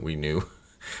in line that we knew,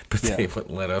 but they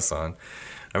wouldn't let us on.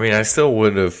 I mean, I still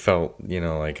would have felt, you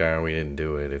know, like we didn't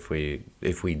do it. If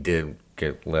we did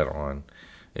get let on,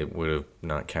 it would have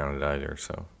not counted either.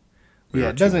 So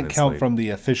it doesn't count from the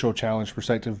official challenge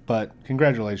perspective, but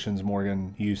congratulations,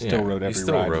 Morgan. You still rode every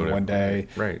ride in one day.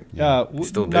 Right. You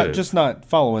still did it. Just not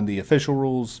following the official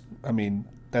rules. I mean,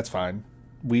 that's fine.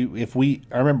 I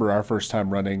remember our first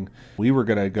time running, we were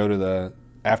going to go to the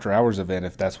after hours event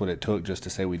if that's what it took just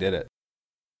to say we did it.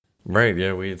 Right,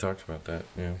 yeah, we had talked about that.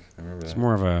 Yeah, I remember that. It's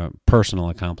more of a personal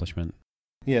accomplishment.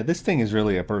 Yeah, this thing is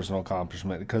really a personal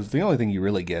accomplishment because the only thing you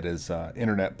really get is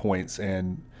internet points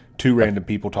and 2 random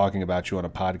people talking about you on a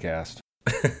podcast.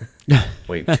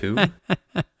 Wait, 2?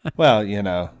 Well, you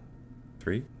know.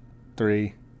 3?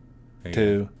 3,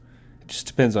 2. It just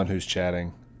depends on who's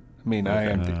chatting. I mean, I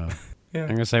am. I'm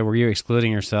going to say, were you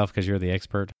excluding yourself because you're the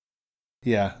expert?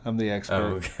 Yeah, I'm the expert.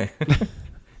 Oh, okay.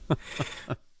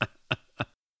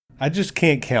 I just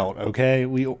can't count, okay?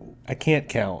 I can't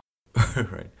count.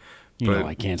 Right. You know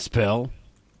I can't spell.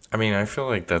 I mean, I feel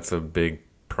like that's a big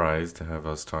prize to have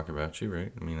us talk about you,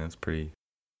 right? I mean, that's a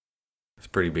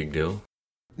pretty big deal.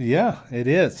 Yeah, it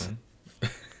is.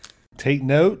 Take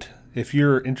note, if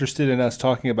you're interested in us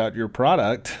talking about your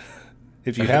product,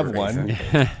 if you have one.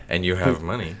 And you have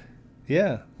money.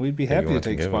 Yeah, we'd be happy to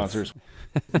take sponsors.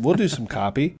 We'll do some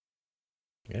copy.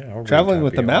 Yeah, Traveling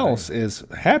with the Mouse is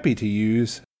happy to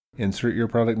use insert your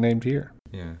product named here.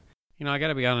 Yeah. You know, I got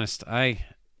to be honest.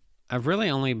 I've really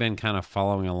only been kind of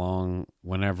following along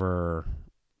whenever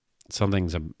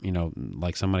something's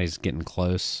like somebody's getting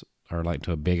close or like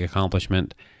to a big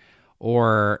accomplishment,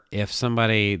 or if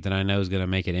somebody that I know is going to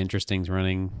make it interesting is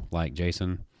running, like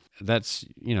Jason. That's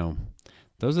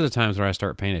those are the times where I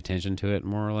start paying attention to it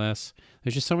more or less.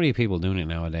 There's just so many people doing it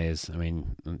nowadays. I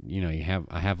mean,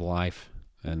 I have life.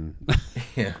 And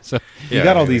so you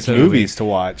got all these movies to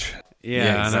watch.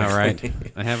 Yeah, exactly. I know,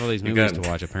 right? I have all these movies to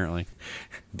watch, apparently.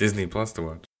 Disney Plus to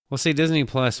watch. Well, see, Disney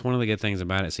Plus, one of the good things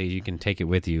about it, you can take it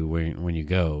with you when you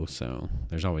go, so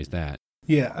there's always that.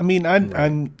 Yeah, I mean,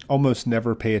 I'm almost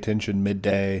never pay attention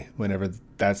midday whenever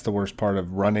that's the worst part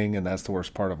of running and that's the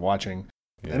worst part of watching.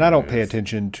 And Yeah, I it don't pay is.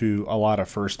 attention to a lot of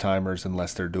first timers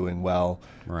unless they're doing well.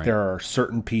 Right. There are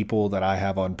certain people that I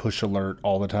have on push alert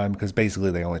all the time because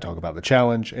basically they only talk about the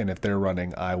challenge. And if they're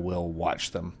running, I will watch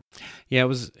them. Yeah, it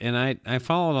was, and I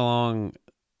followed along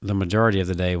the majority of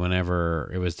the day.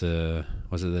 Whenever it was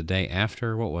was it the day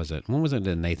after? What was it? When was it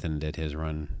that Nathan did his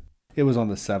run? It was on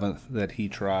the 7th that he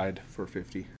tried for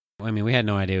 50. I mean, we had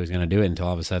no idea he was going to do it until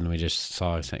all of a sudden we just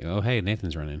saw it saying, "Oh, hey,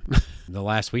 Nathan's running." The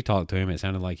last we talked to him, it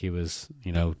sounded like he was,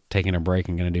 taking a break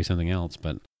and going to do something else.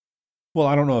 But Well,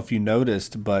 I don't know if you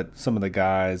noticed, but some of the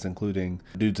guys, including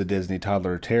Dudes of Disney,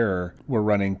 Toddler Terror, were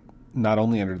running not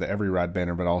only under the Every Ride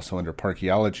banner, but also under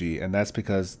Parkeology. And that's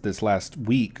because this last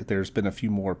week, there's been a few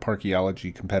more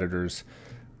Parkeology competitors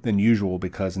than usual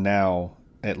because now,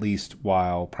 at least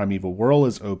while Primeval Whirl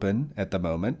is open at the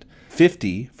moment,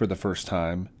 50 for the first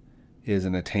time is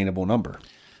an attainable number.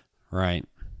 right.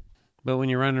 But when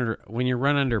you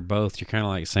run under both, you're kind of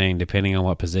like saying, depending on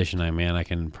what position I'm in, I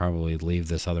can probably leave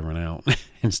this other one out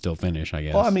and still finish, I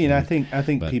guess. Well, I mean, I think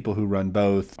But- people who run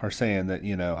both are saying that,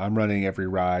 I'm running Every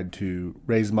Ride to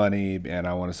raise money and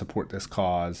I want to support this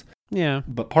cause. Yeah.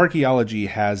 But Parkeology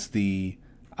has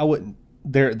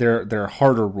they're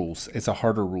harder rules. It's a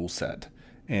harder rule set.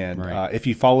 And Right. if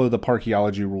you follow the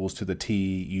Parkeology rules to the T,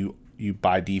 you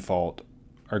by default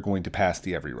are going to pass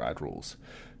the Every Ride rules.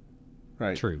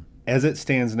 Right. True. As it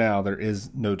stands now, there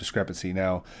is no discrepancy.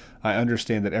 Now, I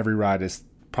understand that Every Ride is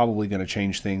probably going to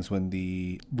change things when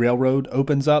the railroad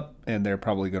opens up, and they're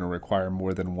probably going to require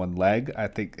more than one leg. I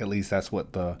think at least that's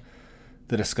what the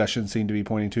discussion seemed to be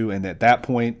pointing to. And at that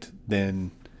point,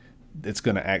 then it's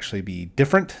going to actually be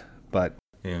different. But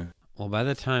Yeah. Well, by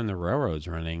the time the railroad's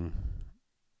running,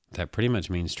 that pretty much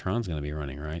means Tron's going to be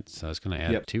running, right? So it's going to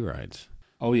add Yep. 2 rides.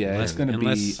 oh yeah, it's going to be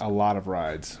unless- a lot of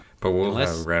rides. But we'll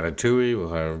Unless- have Ratatouille,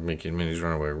 we'll have Mickey and Minnie's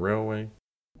Runaway Railway.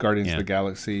 Guardians Yeah. of the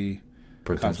Galaxy,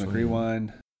 Cosmic potentially.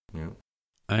 Rewind. Yeah.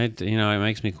 It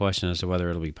makes me question as to whether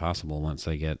it'll be possible once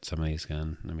they get some of these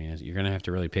done. I mean, you're going to have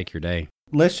to really pick your day.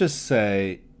 Let's just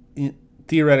say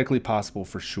theoretically possible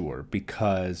for sure,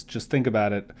 because just think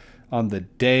about it. On the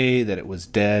day that it was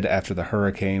dead after the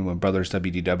hurricane, when Brothers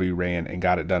WDW ran and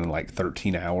got it done in like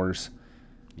 13 hours,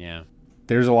 Yeah.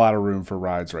 there's a lot of room for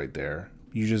rides right there.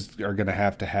 You just are going to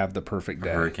have the perfect A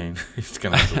day. hurricane. He's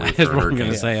going to have to wait That's for a what I'm hurricane.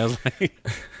 going to say. I was like,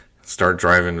 Start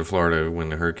driving to Florida when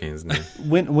the hurricane's near.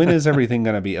 When is everything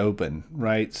going to be open,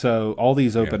 right? So all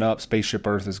these open up, Spaceship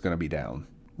Earth is going to be down,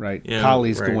 right? Yeah,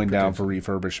 Kali's right, going down for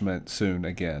refurbishment soon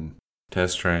again.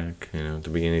 Test track, at the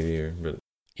beginning of the year. But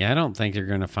yeah, I don't think you're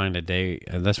going to find a day.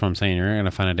 That's what I'm saying. You're not going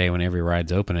to find a day when every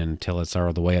ride's open until it's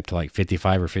all the way up to like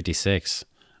 55 or 56.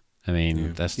 I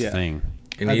mean, that's the Yeah. thing.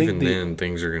 and I think even the- then,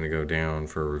 things are going to go down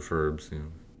for refurbs.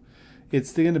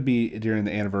 It's going to be during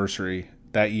the anniversary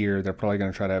that year. They're probably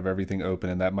going to try to have everything open,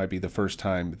 and that might be the first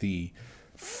time the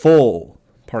full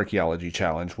Parkeology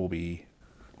Challenge will be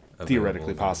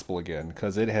theoretically Available. possible again,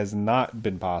 because it has not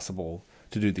been possible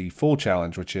to do the full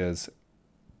challenge, which is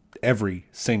every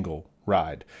single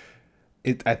ride.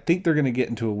 I think they're going to get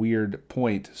into a weird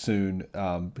point soon,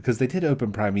 because they did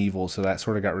open Primeval, so that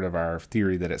sort of got rid of our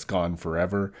theory that it's gone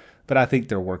forever. But I think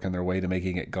they're working their way to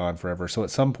making it gone forever. So at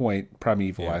some point,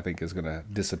 Primeval, Yeah. I think, is going to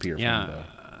disappear Yeah, from the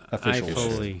official.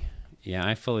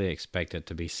 I fully expect it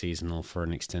to be seasonal for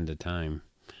an extended time,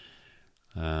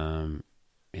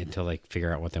 until they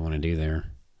figure out what they want to do there.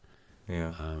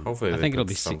 Yeah. Hopefully, I they think it'll put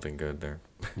be something good there.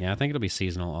 Yeah, I think it'll be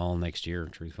seasonal all next year.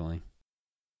 Truthfully,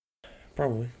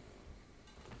 Probably.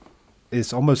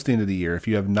 It's almost the end of the year. If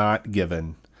you have not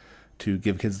given to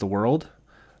Give Kids the World,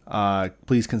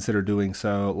 please consider doing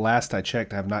so. Last I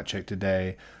checked, I have not checked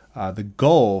today, the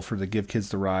goal for the Give Kids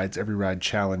the Rides Every Ride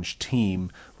Challenge team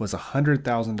was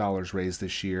 $100,000 raised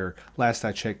this year. Last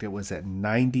I checked, it was at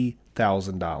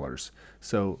 $90,000.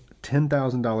 So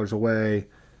 $10,000 away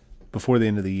before the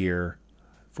end of the year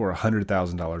for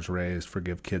 $100,000 raised for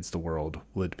Give Kids the World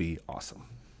would be awesome.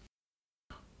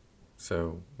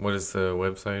 So, what is the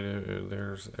website?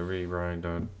 There's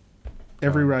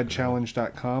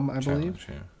EveryRideChallenge.com, I believe. Challenge,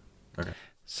 yeah. Okay.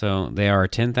 so they are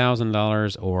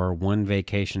 $10,000 or one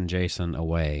vacation Jason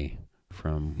away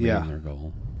from meeting Yeah. their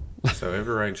goal. So,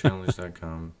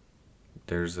 everydechallenge.com.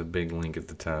 There's a big link at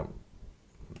the top.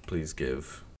 Please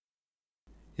give.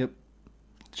 Yep.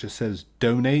 It just says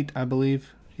donate, I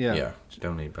believe. Yeah.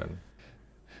 Donate button.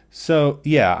 So,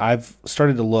 yeah, I've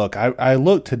started to look. I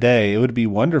looked today. It would be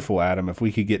wonderful, Adam, if we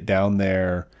could get down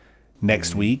there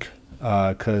next week.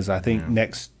 Because I think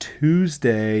next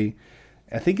Tuesday,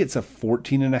 I think it's a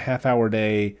 14 and a half hour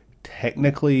day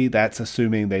technically that's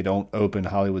assuming they don't open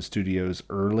Hollywood Studios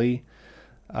early.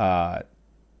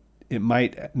 It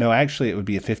might, no, actually it would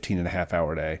be a 15.5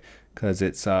 hour day because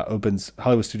it's opens,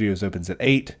 Hollywood Studios opens at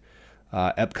 8.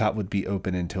 Epcot would be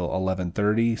open until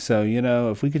 11:30. So,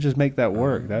 if we could just make that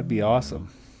work, that'd be awesome.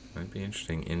 Might be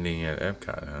interesting ending at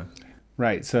Epcot, huh?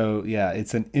 Right. So, yeah,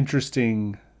 it's an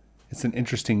interesting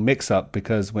mix-up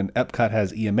because when Epcot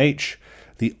has EMH,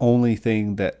 the only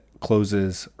thing that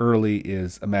closes early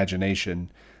is Imagination.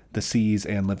 The Seas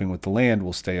and Living with the Land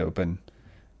will stay open.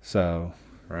 So,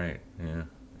 right, yeah,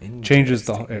 it changes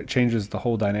the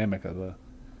whole dynamic of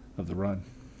the run.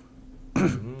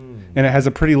 And it has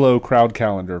a pretty low crowd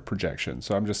calendar projection.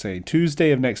 So I'm just saying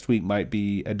Tuesday of next week might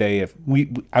be a day if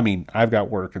I've got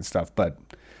work and stuff, but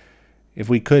if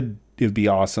we could, it'd be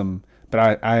awesome.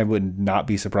 But I would not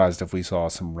be surprised if we saw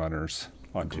some runners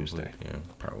on Tuesday. Yeah,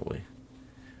 probably.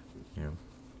 Yeah.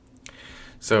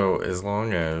 So as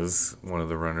long as one of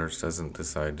the runners doesn't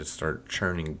decide to start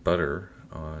churning butter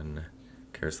on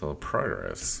Carousel of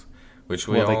Progress, which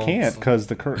they can't because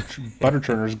the butter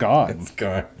churner's gone. It's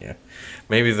gone. Yeah,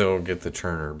 maybe they'll get the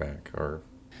churner back. Or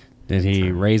did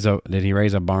he raise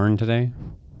a barn today?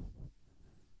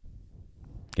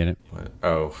 Get it? What?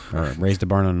 Oh, or raised a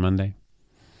barn on Monday.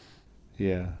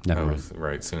 Yeah. Never mind.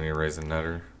 Right. Soon he raised a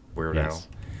nutter. Weird yes. Al.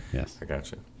 Yes. I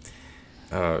got you.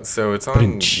 So it's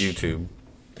on YouTube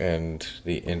and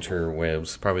the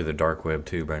interwebs, probably the dark web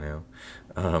too by now.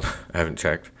 I haven't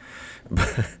checked.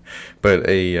 But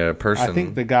a person... I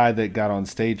think the guy that got on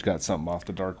stage got something off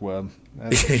the dark web.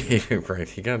 Right,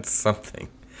 he got something.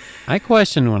 I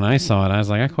questioned when I saw it. I was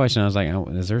like, oh,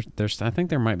 is there's? I think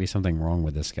there might be something wrong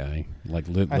with this guy. Like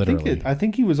literally. I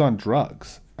think he was on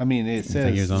drugs. I mean, it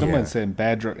says someone saying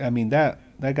bad drug. I mean, that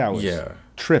guy was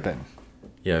tripping.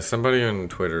 Yeah, somebody on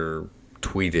Twitter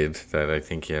tweeted that I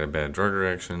think he had a bad drug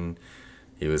reaction.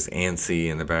 He was antsy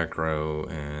in the back row,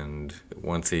 and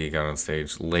once he got on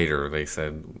stage later, they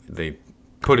said they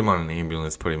put him on an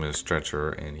ambulance, put him in a stretcher,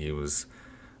 and he was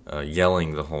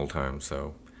yelling the whole time.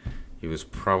 So he was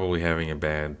probably having a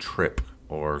bad trip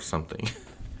or something.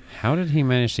 How did he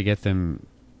manage to get them?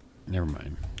 Never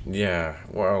mind. Yeah,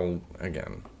 well,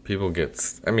 again, people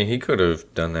get... I mean, he could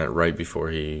have done that right before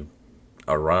he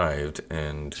arrived,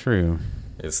 and... True.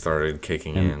 It started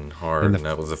kicking in hard, and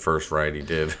that was the first ride he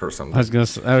did, or something. I was gonna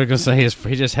say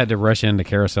he just had to rush into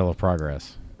Carousel of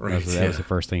Progress. Right, that was the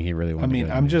first thing he really wanted. I mean,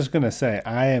 I'm just gonna say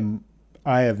I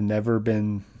have never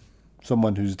been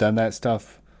someone who's done that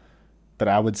stuff, but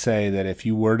I would say that if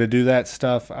you were to do that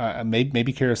stuff,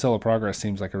 maybe Carousel of Progress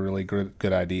seems like a really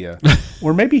good idea,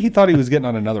 or maybe he thought he was getting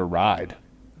on another ride.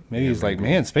 Maybe he's like,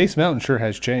 man, Space Mountain sure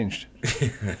has changed.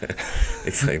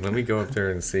 It's like, let me go up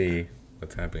there and see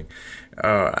what's happening.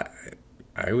 I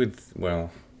would,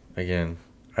 well, again,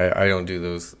 I don't do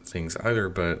those things either,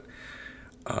 but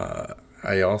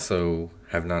I also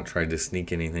have not tried to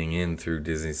sneak anything in through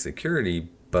Disney security,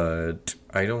 but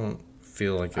I don't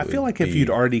feel like I feel like if you'd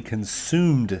already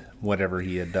consumed whatever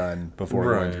he had done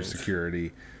before going through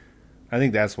security, I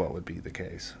think that's what would be the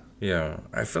case. Yeah,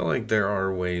 I feel like there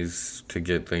are ways to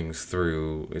get things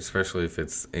through, especially if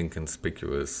it's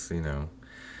inconspicuous,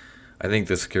 I think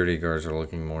the security guards are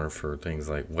looking more for things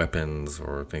like weapons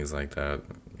or things like that,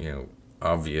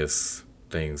 obvious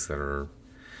things that are...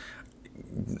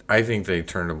 I think they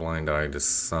turn a blind eye to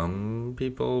some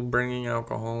people bringing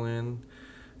alcohol in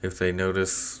if they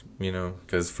notice,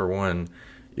 because for one,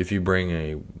 if you bring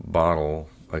a bottle,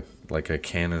 like a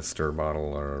canister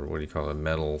bottle or what do you call it,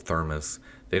 metal thermos,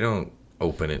 they don't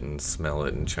open it and smell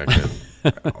it and check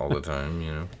it all the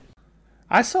time,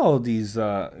 I saw these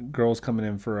girls coming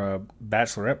in for a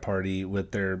bachelorette party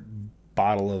with their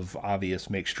bottle of obvious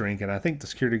mixed drink, and I think the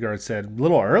security guard said, "A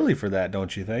little early for that,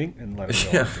 don't you think?" And let it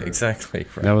go. Yeah, exactly.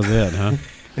 Right. That was it, huh?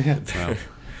 Yeah. Well,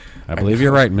 I believe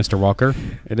you're right, Mr. Walker.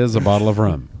 It is a bottle of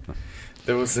rum.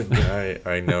 There was a guy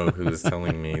I know who was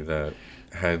telling me that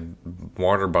had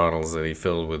water bottles that he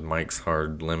filled with Mike's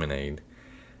Hard Lemonade,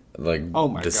 like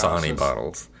Dasani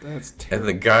bottles. That's terrible.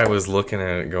 And the guy was looking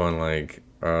at it going like...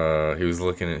 he was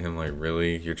looking at him like,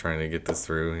 really? You're trying to get this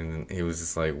through? And he was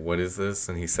just like, what is this?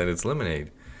 And he said, it's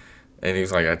lemonade. And he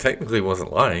was like, I technically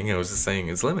wasn't lying. I was just saying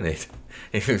it's lemonade.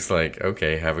 And he was like,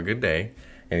 okay, have a good day.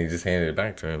 And he just handed it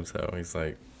back to him. So he's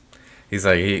like,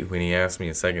 when he asked me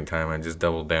a second time, I just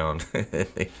doubled down.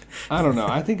 I don't know.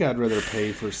 I think I'd rather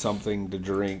pay for something to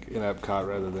drink in Epcot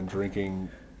rather than drinking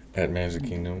at Magic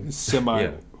Kingdom. Just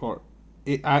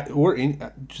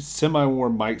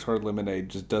semi-warm Mike's Hard Lemonade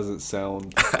just doesn't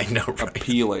sound I know, right?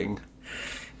 appealing.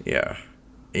 Yeah.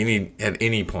 at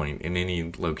any point in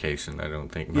any location. I don't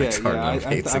think Mike's Hard I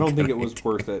Lemonade. don't think it was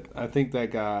worth it. I think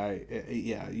that guy.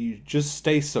 Yeah, you just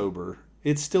stay sober.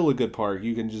 It's still a good park.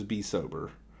 You can just be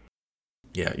sober.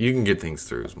 Yeah, you can get things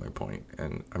through. Is my point,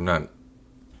 and I'm not.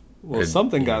 Well,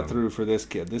 something got through for this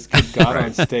kid. This kid got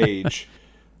on stage,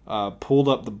 pulled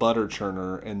up the butter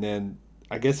churner, and then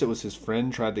I guess it was his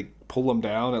friend tried to pull him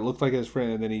down. It looked like his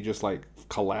friend, and then he just like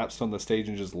collapsed on the stage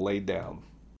and just laid down.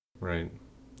 Right.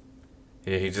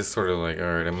 Yeah, he just sort of like, all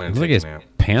right, I'm going to Look, take his a nap.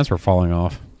 pants were falling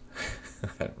off.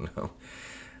 I don't know.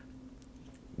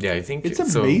 Yeah, I think It's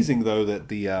amazing though that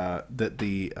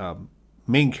the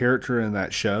main character in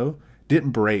that show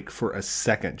didn't break for a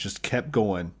second, just kept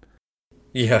going.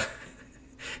 Yeah.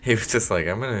 He was just like,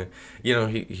 I'm going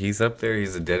to, he's up there.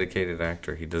 He's a dedicated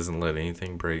actor. He doesn't let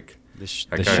anything break. The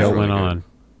That guy's show really went good. on.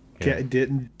 Yeah.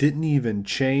 Didn't even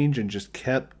change and just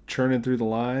kept churning through the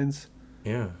lines.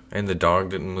 Yeah. And the dog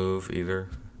didn't move either.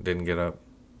 Didn't get up.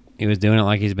 He was doing it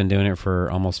like he's been doing it for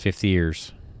almost 50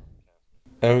 years.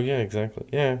 Oh, yeah, exactly.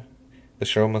 Yeah. The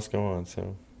show must go on,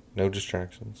 so no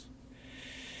distractions.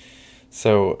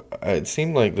 So it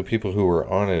seemed like the people who were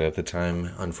on it at the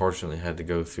time, unfortunately, had to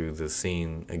go through the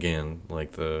scene again,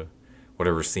 like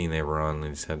whatever scene they were on. They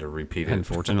just had to repeat it.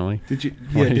 Unfortunately. Did you?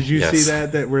 Yeah. Did you Yes. see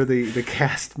that where the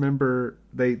cast member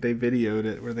they videoed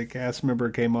it where the cast member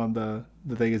came on the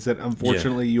thing and said,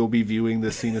 "Unfortunately, you'll be viewing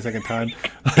this scene a second time."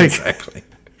 Like, Exactly.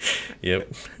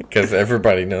 Yep. Because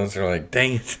everybody knows. They're like,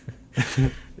 dang it.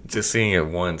 Just seeing it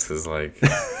once is like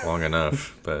long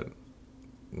enough, but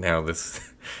now this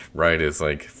ride is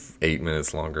like 8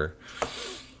 minutes longer.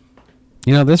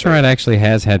 This ride actually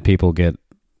has had people get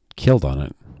killed on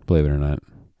it, believe it or not.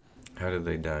 How did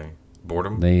they die?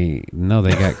 Boredom? They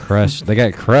got crushed. They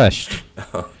got crushed.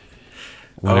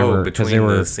 Whenever, between they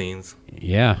were, the scenes?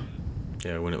 Yeah,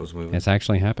 Yeah, when it was moving. it's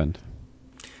actually happened.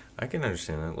 I can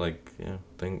understand that. Like,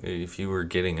 if you were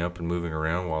getting up and moving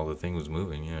around while the thing was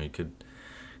moving, you could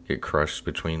get crushed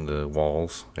between the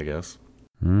walls, I guess.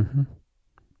 Mm-hmm.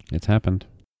 It's happened.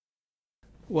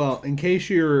 well, in case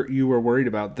you were worried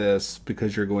about this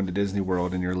because you're going to Disney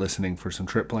World and you're listening for some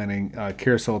trip planning,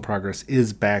 Carousel of Progress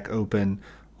is back open,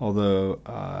 although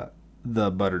the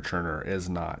butter churner is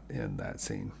not in that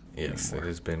scene. Yes, anymore. it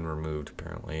has been removed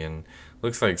apparently, and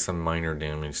looks like some minor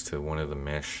damage to one of the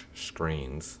mesh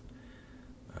screens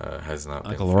has not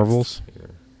Uncle been Orville's? fixed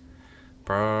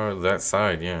either. That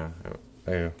side, yeah.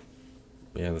 Yeah,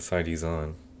 the side he's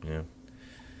on, yeah.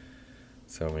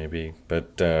 So maybe,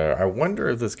 but I wonder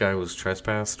if this guy was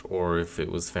trespassed or if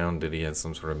it was found that he had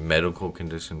some sort of medical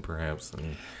condition, perhaps,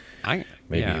 and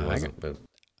maybe he wasn't. But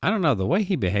I don't know. The way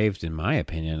he behaved, in my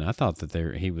opinion, I thought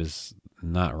that he was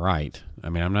not right. I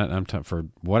mean, for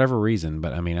whatever reason,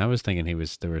 but I mean, I was thinking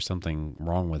there was something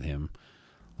wrong with him,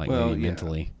 like maybe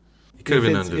mentally. he could have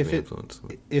been If under it's- the if it- influence.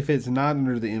 If it's not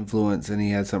under the influence and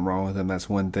he had something wrong with him, that's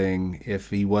one thing. If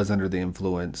he was under the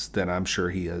influence, then I'm sure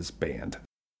he is banned.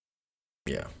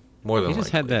 Yeah, more than He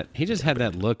just likely. had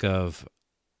that look of,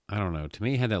 I don't know. To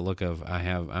me, he had that look of I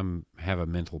have a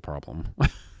mental problem.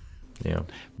 Yeah,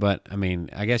 But I mean,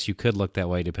 I guess you could look that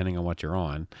way depending on what you're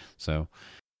on. So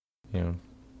yeah.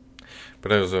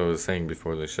 But as I was saying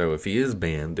before the show, if he is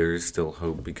banned, there is still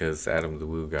hope because Adam the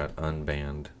Woo got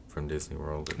unbanned from Disney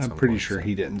World. At I'm some pretty point, sure so.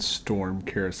 he didn't storm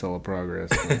Carousel of Progress.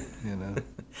 But,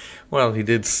 Well, he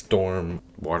did storm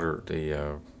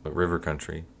the river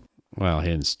country. well, he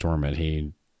didn't storm it.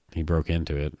 He broke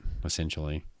into it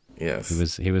essentially. Yes.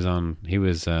 He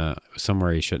was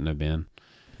somewhere he shouldn't have been.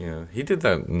 Yeah, he did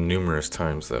that numerous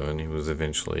times though, and he was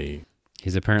eventually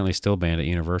He's apparently still banned at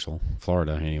Universal,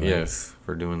 Florida, anyway. yes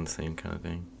for doing the same kind of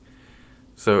thing.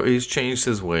 So he's changed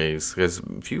his ways because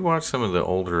if you watch some of the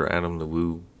older Adam the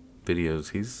Woo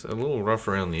videos, he's a little rough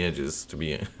around the edges to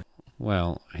be.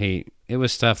 Well, it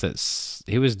was stuff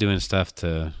he was doing stuff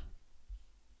to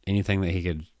anything that he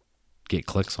could get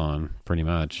clicks on, pretty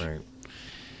much. Right.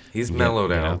 He's Get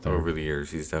mellowed out out there. over the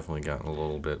years. He's definitely gotten a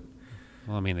little bit.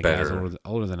 Well, I mean, the Better. guy's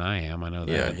older than I am. I know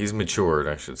that. Yeah, he's matured.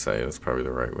 I should say that's probably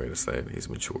the right way to say it. He's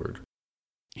matured.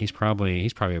 He's probably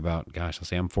about, gosh, I'll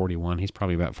say I'm 41. He's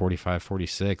probably about 45,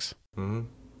 46. Mm-hmm.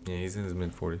 Yeah, he's in his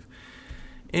mid-40s.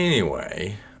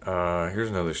 Anyway, here's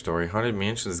another story. Haunted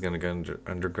Mansion is going to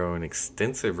undergo an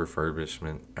extensive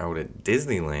refurbishment out at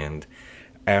Disneyland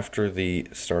after the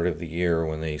start of the year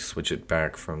when they switch it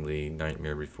back from the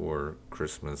Nightmare Before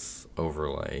Christmas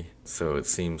overlay. So it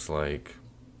seems like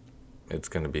it's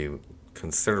going to be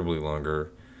considerably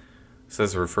longer. It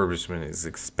says the refurbishment is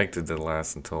expected to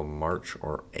last until March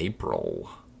or April.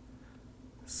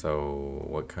 So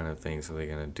what kind of things are they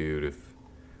going to do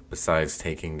besides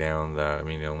taking down that? I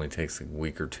mean, it only takes a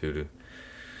week or two to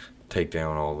take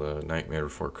down all the Nightmare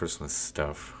Before Christmas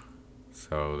stuff.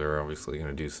 So they're obviously going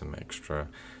to do some extra.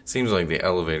 Seems like the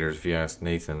elevators, if you ask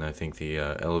Nathan, I think the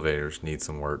elevators need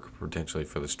some work, potentially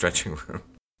for the stretching room.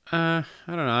 I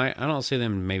don't know. I don't see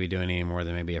them maybe doing any more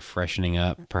than maybe a freshening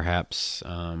up, perhaps.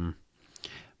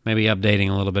 Maybe updating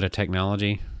a little bit of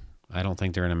technology. I don't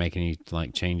think they're going to make any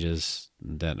like changes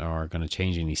that are going to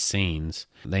change any scenes.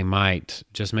 They might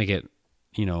just make it,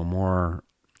 more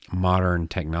modern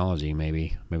technology.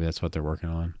 Maybe that's what they're working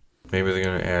on. Maybe they're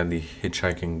going to add the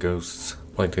hitchhiking ghosts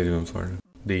like they do in Florida.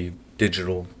 The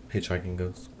digital hitchhiking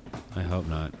ghosts. I hope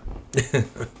not.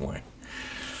 Why?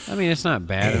 I mean, it's not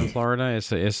bad in Florida.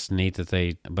 It's neat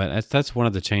that but that's one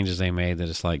of the changes they made that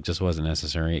it's like just wasn't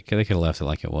necessary. They could have left it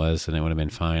like it was, and it would have been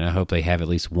fine. I hope they have at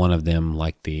least one of them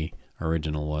like the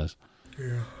original was.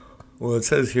 Yeah. Well, it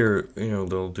says here,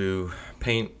 they'll do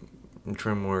paint and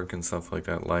trim work and stuff like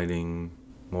that, lighting,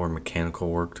 more mechanical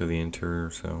work to the interior.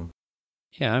 So.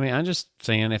 Yeah, I mean, I'm just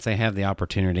saying if they have the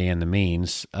opportunity and the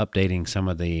means, updating some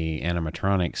of the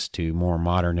animatronics to more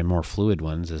modern and more fluid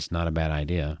ones is not a bad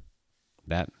idea.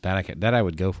 That I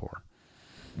would go for.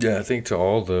 Yeah, I think to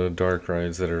all the dark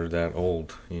rides that are that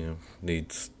old,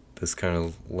 needs this kind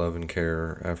of love and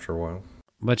care after a while.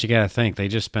 But you got to think, they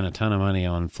just spent a ton of money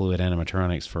on fluid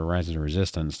animatronics for Rise of the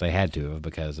Resistance. They had to have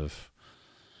because of...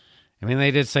 I mean,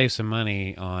 they did save some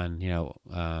money on,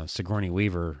 Sigourney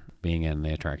Weaver being in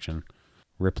the attraction.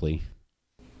 Ripley.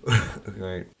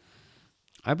 Right.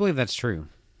 I believe that's true.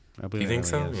 You think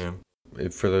so? Is. Yeah.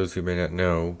 For those who may not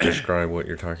know, describe what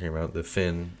you're talking about. The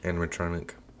Finn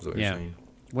animatronic is what you're saying.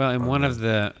 Well, in one of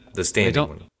the standing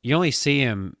one. You only see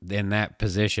him in that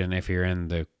position if you're in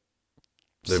the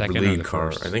second lead or the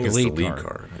car. first. I think it's the lead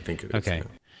car. I think it is. Okay. Yeah.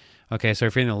 Okay, so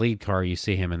if you're in the lead car, you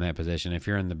see him in that position. If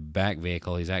you're in the back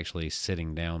vehicle, he's actually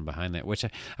sitting down behind that, which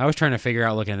I was trying to figure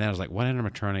out looking at that. I was like, what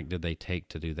animatronic did they take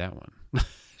to do that one?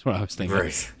 That's what I was thinking.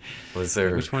 Right. Was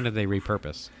there... Which one did they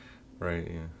repurpose? Right,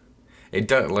 yeah. It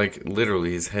does, like,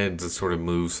 literally, his head just sort of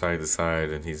moves side to side,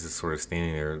 and he's just sort of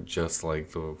standing there, just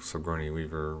like the Sigourney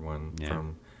Weaver one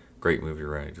from Great Movie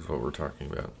Ride, is what we're talking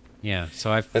about. Yeah,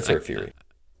 so that's our theory.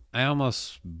 I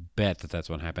almost bet that's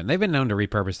what happened. They've been known to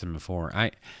repurpose them before.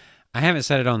 I haven't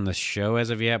said it on the show as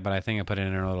of yet, but I think I put it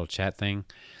in our little chat thing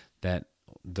that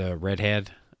the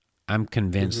redhead, I'm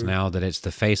convinced now that it's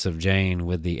the face of Jane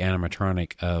with the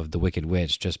animatronic of the Wicked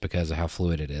Witch just because of how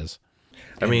fluid it is.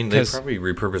 I mean, they probably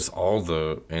repurpose all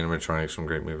the animatronics from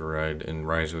Great Movie Ride and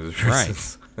Rise of the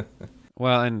Resistance. Right.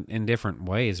 Well, in different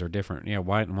ways or different. Yeah,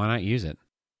 why not use it?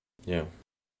 Yeah.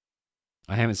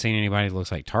 I haven't seen anybody that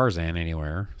looks like Tarzan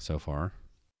anywhere so far.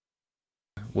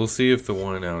 We'll see if the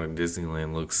one out in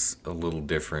Disneyland looks a little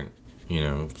different.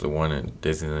 The one at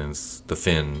Disneyland's, the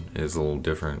Finn, is a little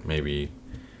different. Maybe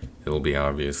it'll be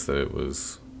obvious that it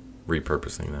was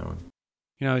repurposing that one.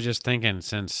 I was just thinking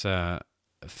since...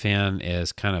 Finn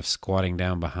is kind of squatting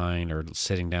down behind or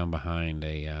sitting down behind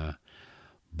a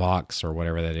box or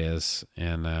whatever that is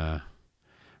in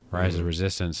Rise of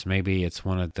Resistance. Maybe it's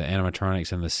one of the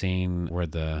animatronics in the scene where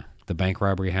the bank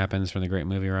robbery happens from the Great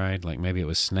Movie Ride. Like maybe it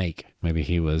was Snake. Maybe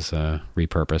he was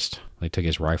repurposed. They took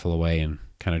his rifle away and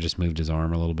kind of just moved his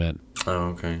arm a little bit. Oh,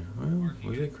 okay. Well,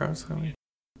 was it cross highway?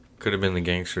 Could have been the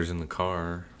gangsters in the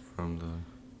car from the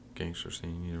gangster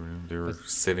scene. You know, they were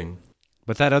sitting.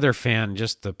 But that other fan,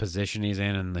 just the position he's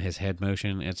in and his head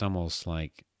motion, it's almost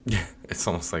like... It's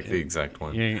almost like the exact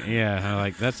one. Yeah,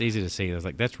 like, that's easy to see. It's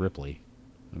like, that's Ripley.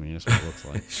 I mean, that's what it looks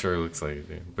like. It sure looks like it,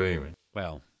 yeah. But anyway.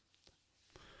 Well...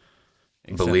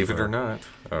 Believe it or not.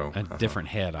 A different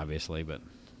head, obviously, but...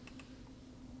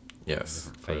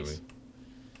 Yes, face.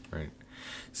 Right.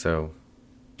 So,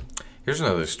 here's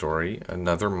another story.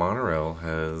 Another monorail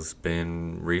has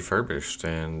been refurbished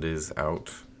and is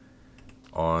out...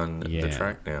 on the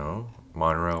track now.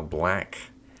 Monorail Black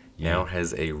now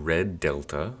has a red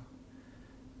delta,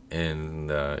 and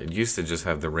it used to just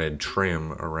have the red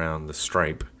trim around the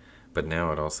stripe, but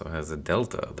now it also has a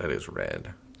delta that is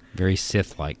red. Very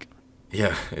Sith-like.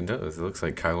 Yeah, it does. It looks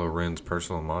like Kylo Ren's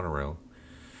personal monorail.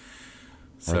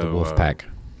 Or the Wolf Pack.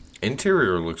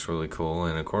 Interior looks really cool,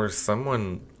 and of course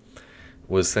someone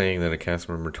was saying that a cast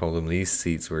member told them these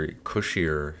seats were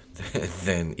cushier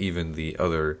than even the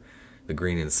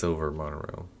green and silver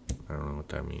monorail. I don't know what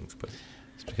that means, but...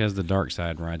 It's because the dark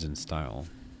side rides in style.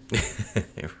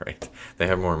 Right. They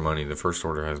have more money. The First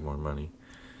Order has more money.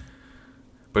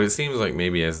 But it seems like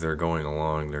maybe as they're going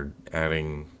along, they're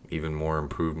adding even more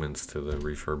improvements to the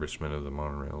refurbishment of the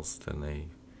monorails than they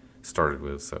started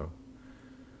with, so...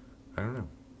 I don't know.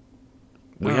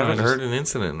 We haven't heard an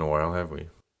incident in a while, have we?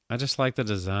 I just like the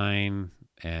design,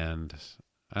 and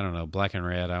I don't know, black and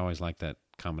red. I always like that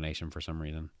combination for some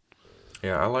reason.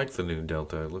 Yeah, I like the new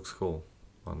Delta. It looks cool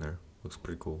on there. Looks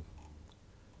pretty cool.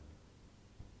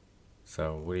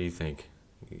 So, what do you think?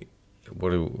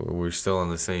 We're still on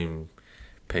the same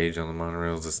page on the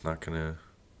monorails. It's not gonna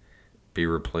be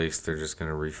replaced. They're just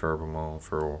gonna refurb them all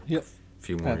for a Yep.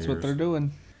 few more That's years. what they're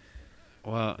doing.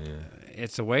 Well, Yeah.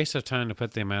 it's a waste of time to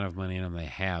put the amount of money in them they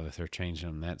have if they're changing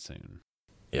them that soon.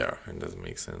 Yeah, it doesn't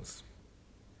make sense.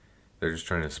 They're just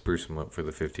trying to spruce them up for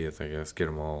the 50th, I guess. Get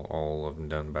them all of them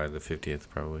done by the 50th,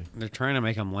 probably. They're trying to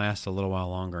make them last a little while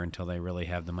longer until they really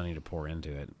have the money to pour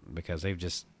into it, because they've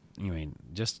just,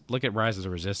 just look at Rise of the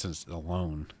Resistance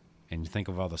alone, and you think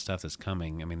of all the stuff that's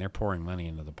coming. I mean, they're pouring money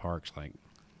into the parks like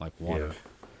water. Yeah,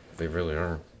 they really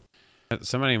are.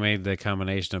 Somebody made the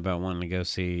combination about wanting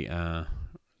to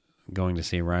going to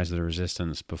see Rise of the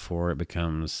Resistance before it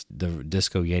becomes the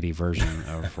Disco Yeti version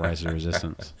of Rise of the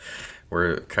Resistance.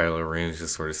 Where Kylo Ren's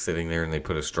just sort of sitting there and they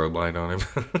put a strobe light on him.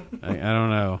 I don't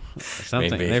know.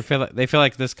 Something Maybe. they feel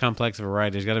like this complex of a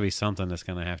ride. There's got to be something that's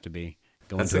going to have to be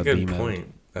going That's to a a good B mode.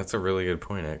 point. That's a really good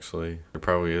point, actually. There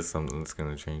probably is something that's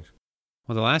going to change.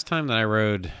 Well, the last time that I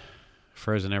rode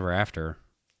Frozen Ever After,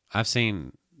 I've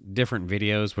seen different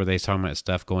videos where they talking about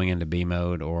stuff going into B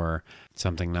mode or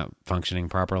something not functioning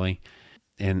properly,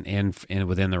 and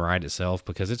within the ride itself,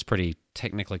 because it's pretty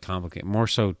technically complicated, more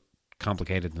so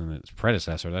complicated than its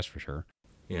predecessor, that's for sure.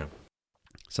 Yeah.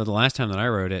 So the last time that I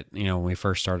rode it, when we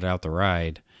first started out the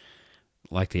ride,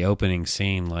 like the opening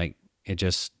scene, like it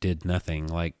just did nothing.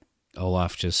 Like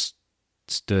Olaf just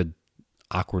stood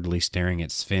awkwardly staring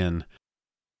at Sven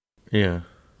Yeah.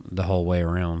 the whole way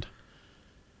around.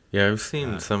 Yeah, I've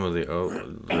seen some of the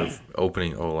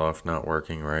opening Olaf not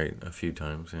working right a few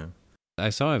times, yeah. I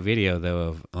saw a video, though,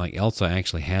 of like Elsa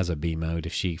actually has a B mode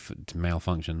if she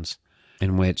malfunctions,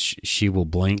 in which she will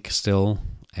blink still,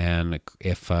 and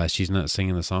if she's not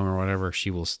singing the song or whatever,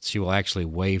 she will actually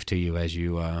wave to you as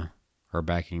you are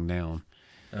backing down.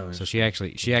 Oh, So she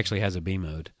actually has a B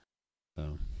mode.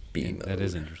 So B mode. that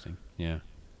is interesting. Yeah.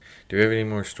 Do we have any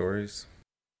more stories?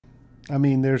 I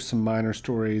mean, there's some minor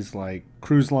stories like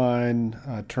Cruise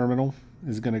Line Terminal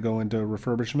is going to go into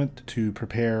refurbishment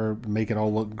to make it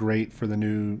all look great for the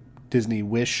new Disney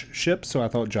Wish ship. So I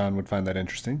thought John would find that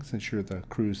interesting since you're the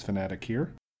cruise fanatic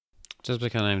here. Just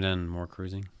because I've done more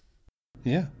cruising.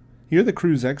 Yeah. You're the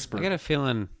cruise expert. I got a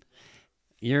feeling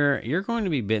you're going to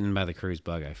be bitten by the cruise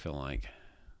bug, I feel like,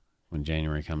 when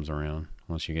January comes around,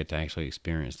 once you get to actually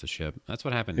experience the ship. That's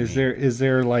what happened to me. Is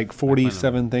there like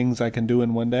 47 things I can do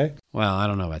in one day? Well, I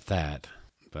don't know about that,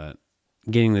 but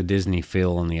getting the Disney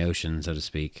feel on the ocean, so to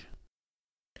speak.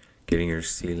 Getting your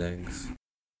sea legs.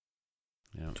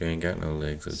 Yeah. You ain't got no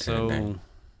legs. So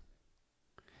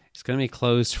it's going to be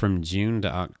closed from June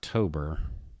to October.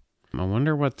 I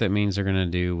wonder what that means they're going to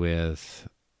do with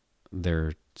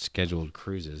their scheduled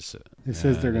cruises. It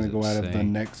says they're going to does go it out of the say?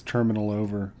 next terminal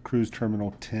over, Cruise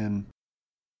Terminal 10,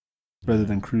 rather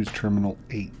than Cruise Terminal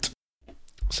 8.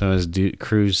 So is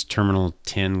Cruise Terminal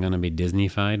 10 going to be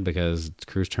Disney-fied? Because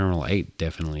Cruise Terminal 8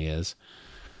 definitely is.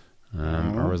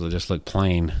 Or will it just look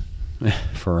plain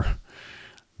for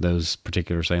those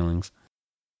particular sailings?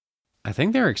 I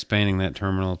think they're expanding that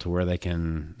terminal to where they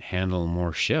can handle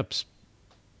more ships,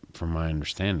 from my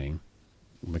understanding,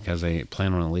 because they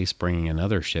plan on at least bringing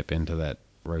another ship into that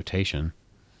rotation.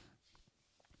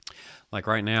 Like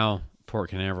right now, Port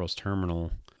Canaveral's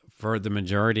terminal, for the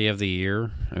majority of the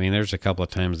year, I mean, there's a couple of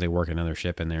times they work another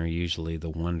ship in there, usually the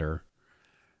Wonder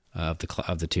of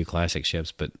the two classic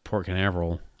ships, but Port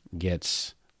Canaveral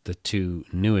gets the two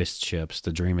newest ships,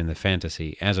 the Dream and the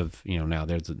Fantasy. As of now,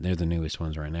 they're the newest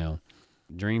ones right now.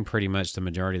 Dream pretty much the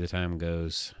majority of the time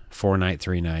goes 4-night,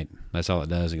 3-night. That's all it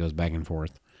does. It goes back and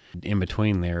forth. In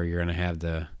between there, you're going to have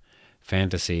the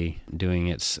Fantasy doing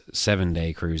its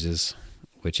 7-day cruises,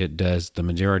 which it does the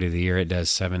majority of the year. It does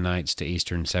 7 nights to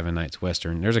Eastern, 7 nights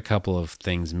Western. There's a couple of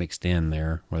things mixed in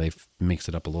there where they've mixed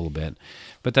it up a little bit,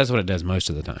 but that's what it does most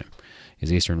of the time,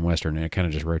 is Eastern and Western, and it kind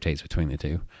of just rotates between the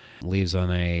two. Leaves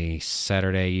on a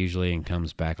Saturday usually and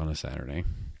comes back on a Saturday,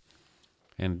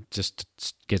 and just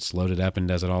gets loaded up and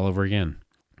does it all over again.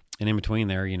 And in between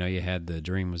there, you had the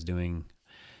Dream was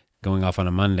going off on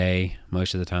a Monday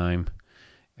most of the time,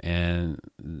 and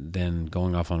then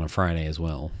going off on a Friday as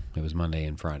well. It was Monday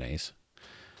and Fridays.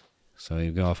 So you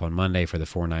go off on Monday for the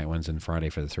 4-night ones and Friday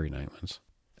for the 3-night ones.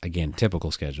 Again, typical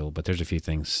schedule, but there's a few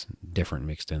things different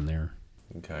mixed in there.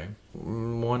 Okay.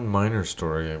 One minor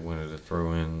story I wanted to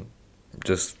throw in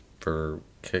just for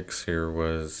kicks here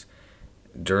was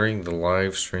during the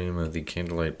live stream of the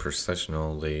Candlelight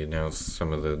Processional, they announced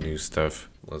some of the new stuff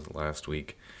last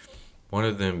week. One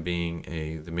of them being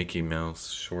the Mickey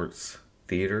Mouse Shorts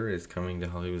Theater is coming to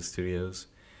Hollywood Studios.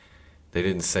 They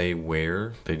didn't say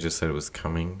where. They just said it was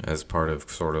coming as part of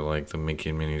sort of like the Mickey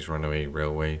and Minnie's Runaway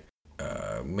Railway.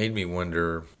 Made me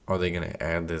wonder, are they going to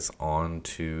add this on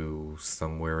to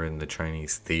somewhere in the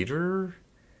Chinese theater?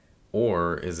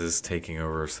 Or is this taking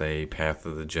over, say, Path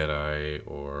of the Jedi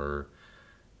or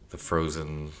the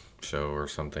Frozen show or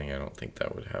something? I don't think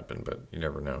that would happen, but you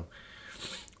never know.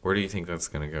 Where do you think that's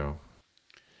going to go?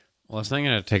 Well, it's not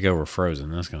going to take over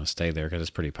Frozen. That's going to stay there because it's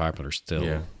pretty popular still.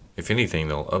 Yeah. If anything,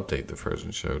 they'll update the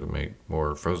Frozen show to make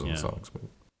more Frozen songs. But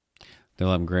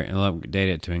They'll update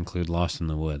it to include Lost in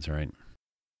the Woods, right?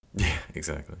 yeah,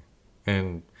 exactly.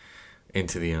 And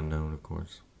Into the Unknown, of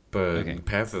course. But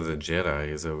Path of the Jedi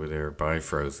is over there by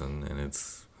Frozen, and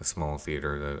it's a small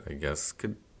theater that I guess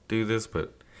could do this,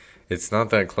 but it's not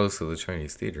that close to the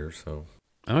Chinese theater, so...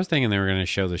 I was thinking they were going to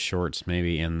show the shorts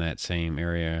maybe in that same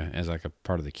area as like a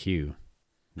part of the queue.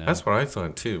 No. That's what I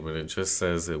thought too, but it just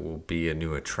says it will be a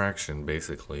new attraction,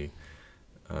 basically,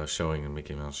 showing the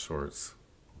Mickey Mouse shorts.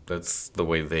 That's the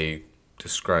way they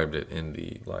described it in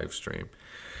the live stream,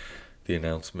 the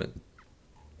announcement.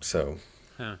 So,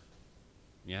 yeah,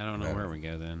 I don't know where we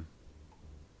go then.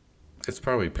 It's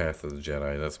probably Path of the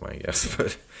Jedi. That's my guess,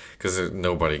 but because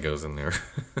nobody goes in there.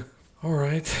 All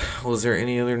right. Well, is there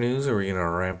any other news, or are we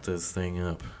gonna wrap this thing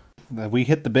up? We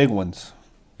hit the big ones.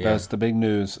 Yeah. That's the big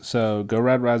news. So go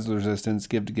Rad Rise of the Resistance,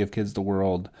 give kids the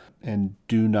world, and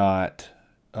do not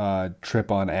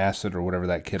trip on acid or whatever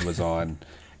that kid was on,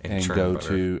 and go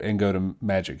to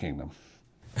Magic Kingdom.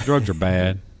 Drugs are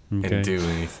bad. Okay. And do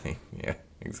anything. Yeah,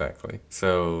 exactly.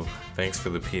 So thanks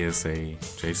for the PSA,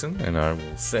 Jason. And I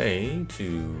will say,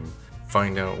 to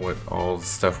find out what all the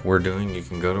stuff we're doing, you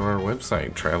can go to our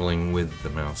website,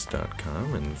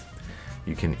 travelingwiththemouse.com, and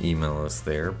you can email us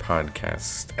there,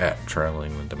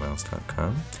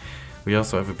 podcast@travelingwiththemouse.com. We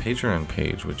also have a Patreon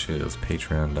page, which is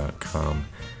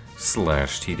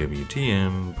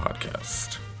patreon.com/TWTM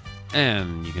podcast.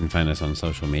 And you can find us on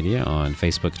social media on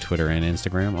Facebook, Twitter, and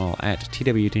Instagram, all at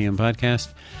TWTM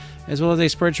Podcast, as well as a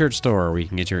Spreadshirt store where you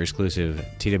can get your exclusive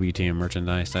TWTM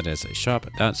merchandise. That is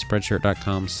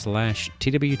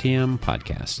shop.spreadshirt.com/TWTM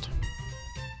Podcast.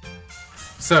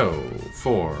 So,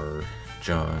 for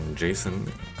John,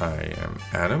 Jason, I am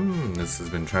Adam. This has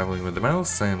been Traveling with the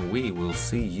Mouse, and we will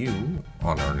see you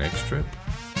on our next trip.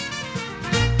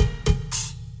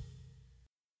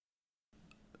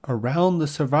 Around the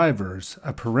survivors,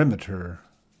 a perimeter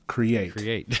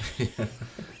create.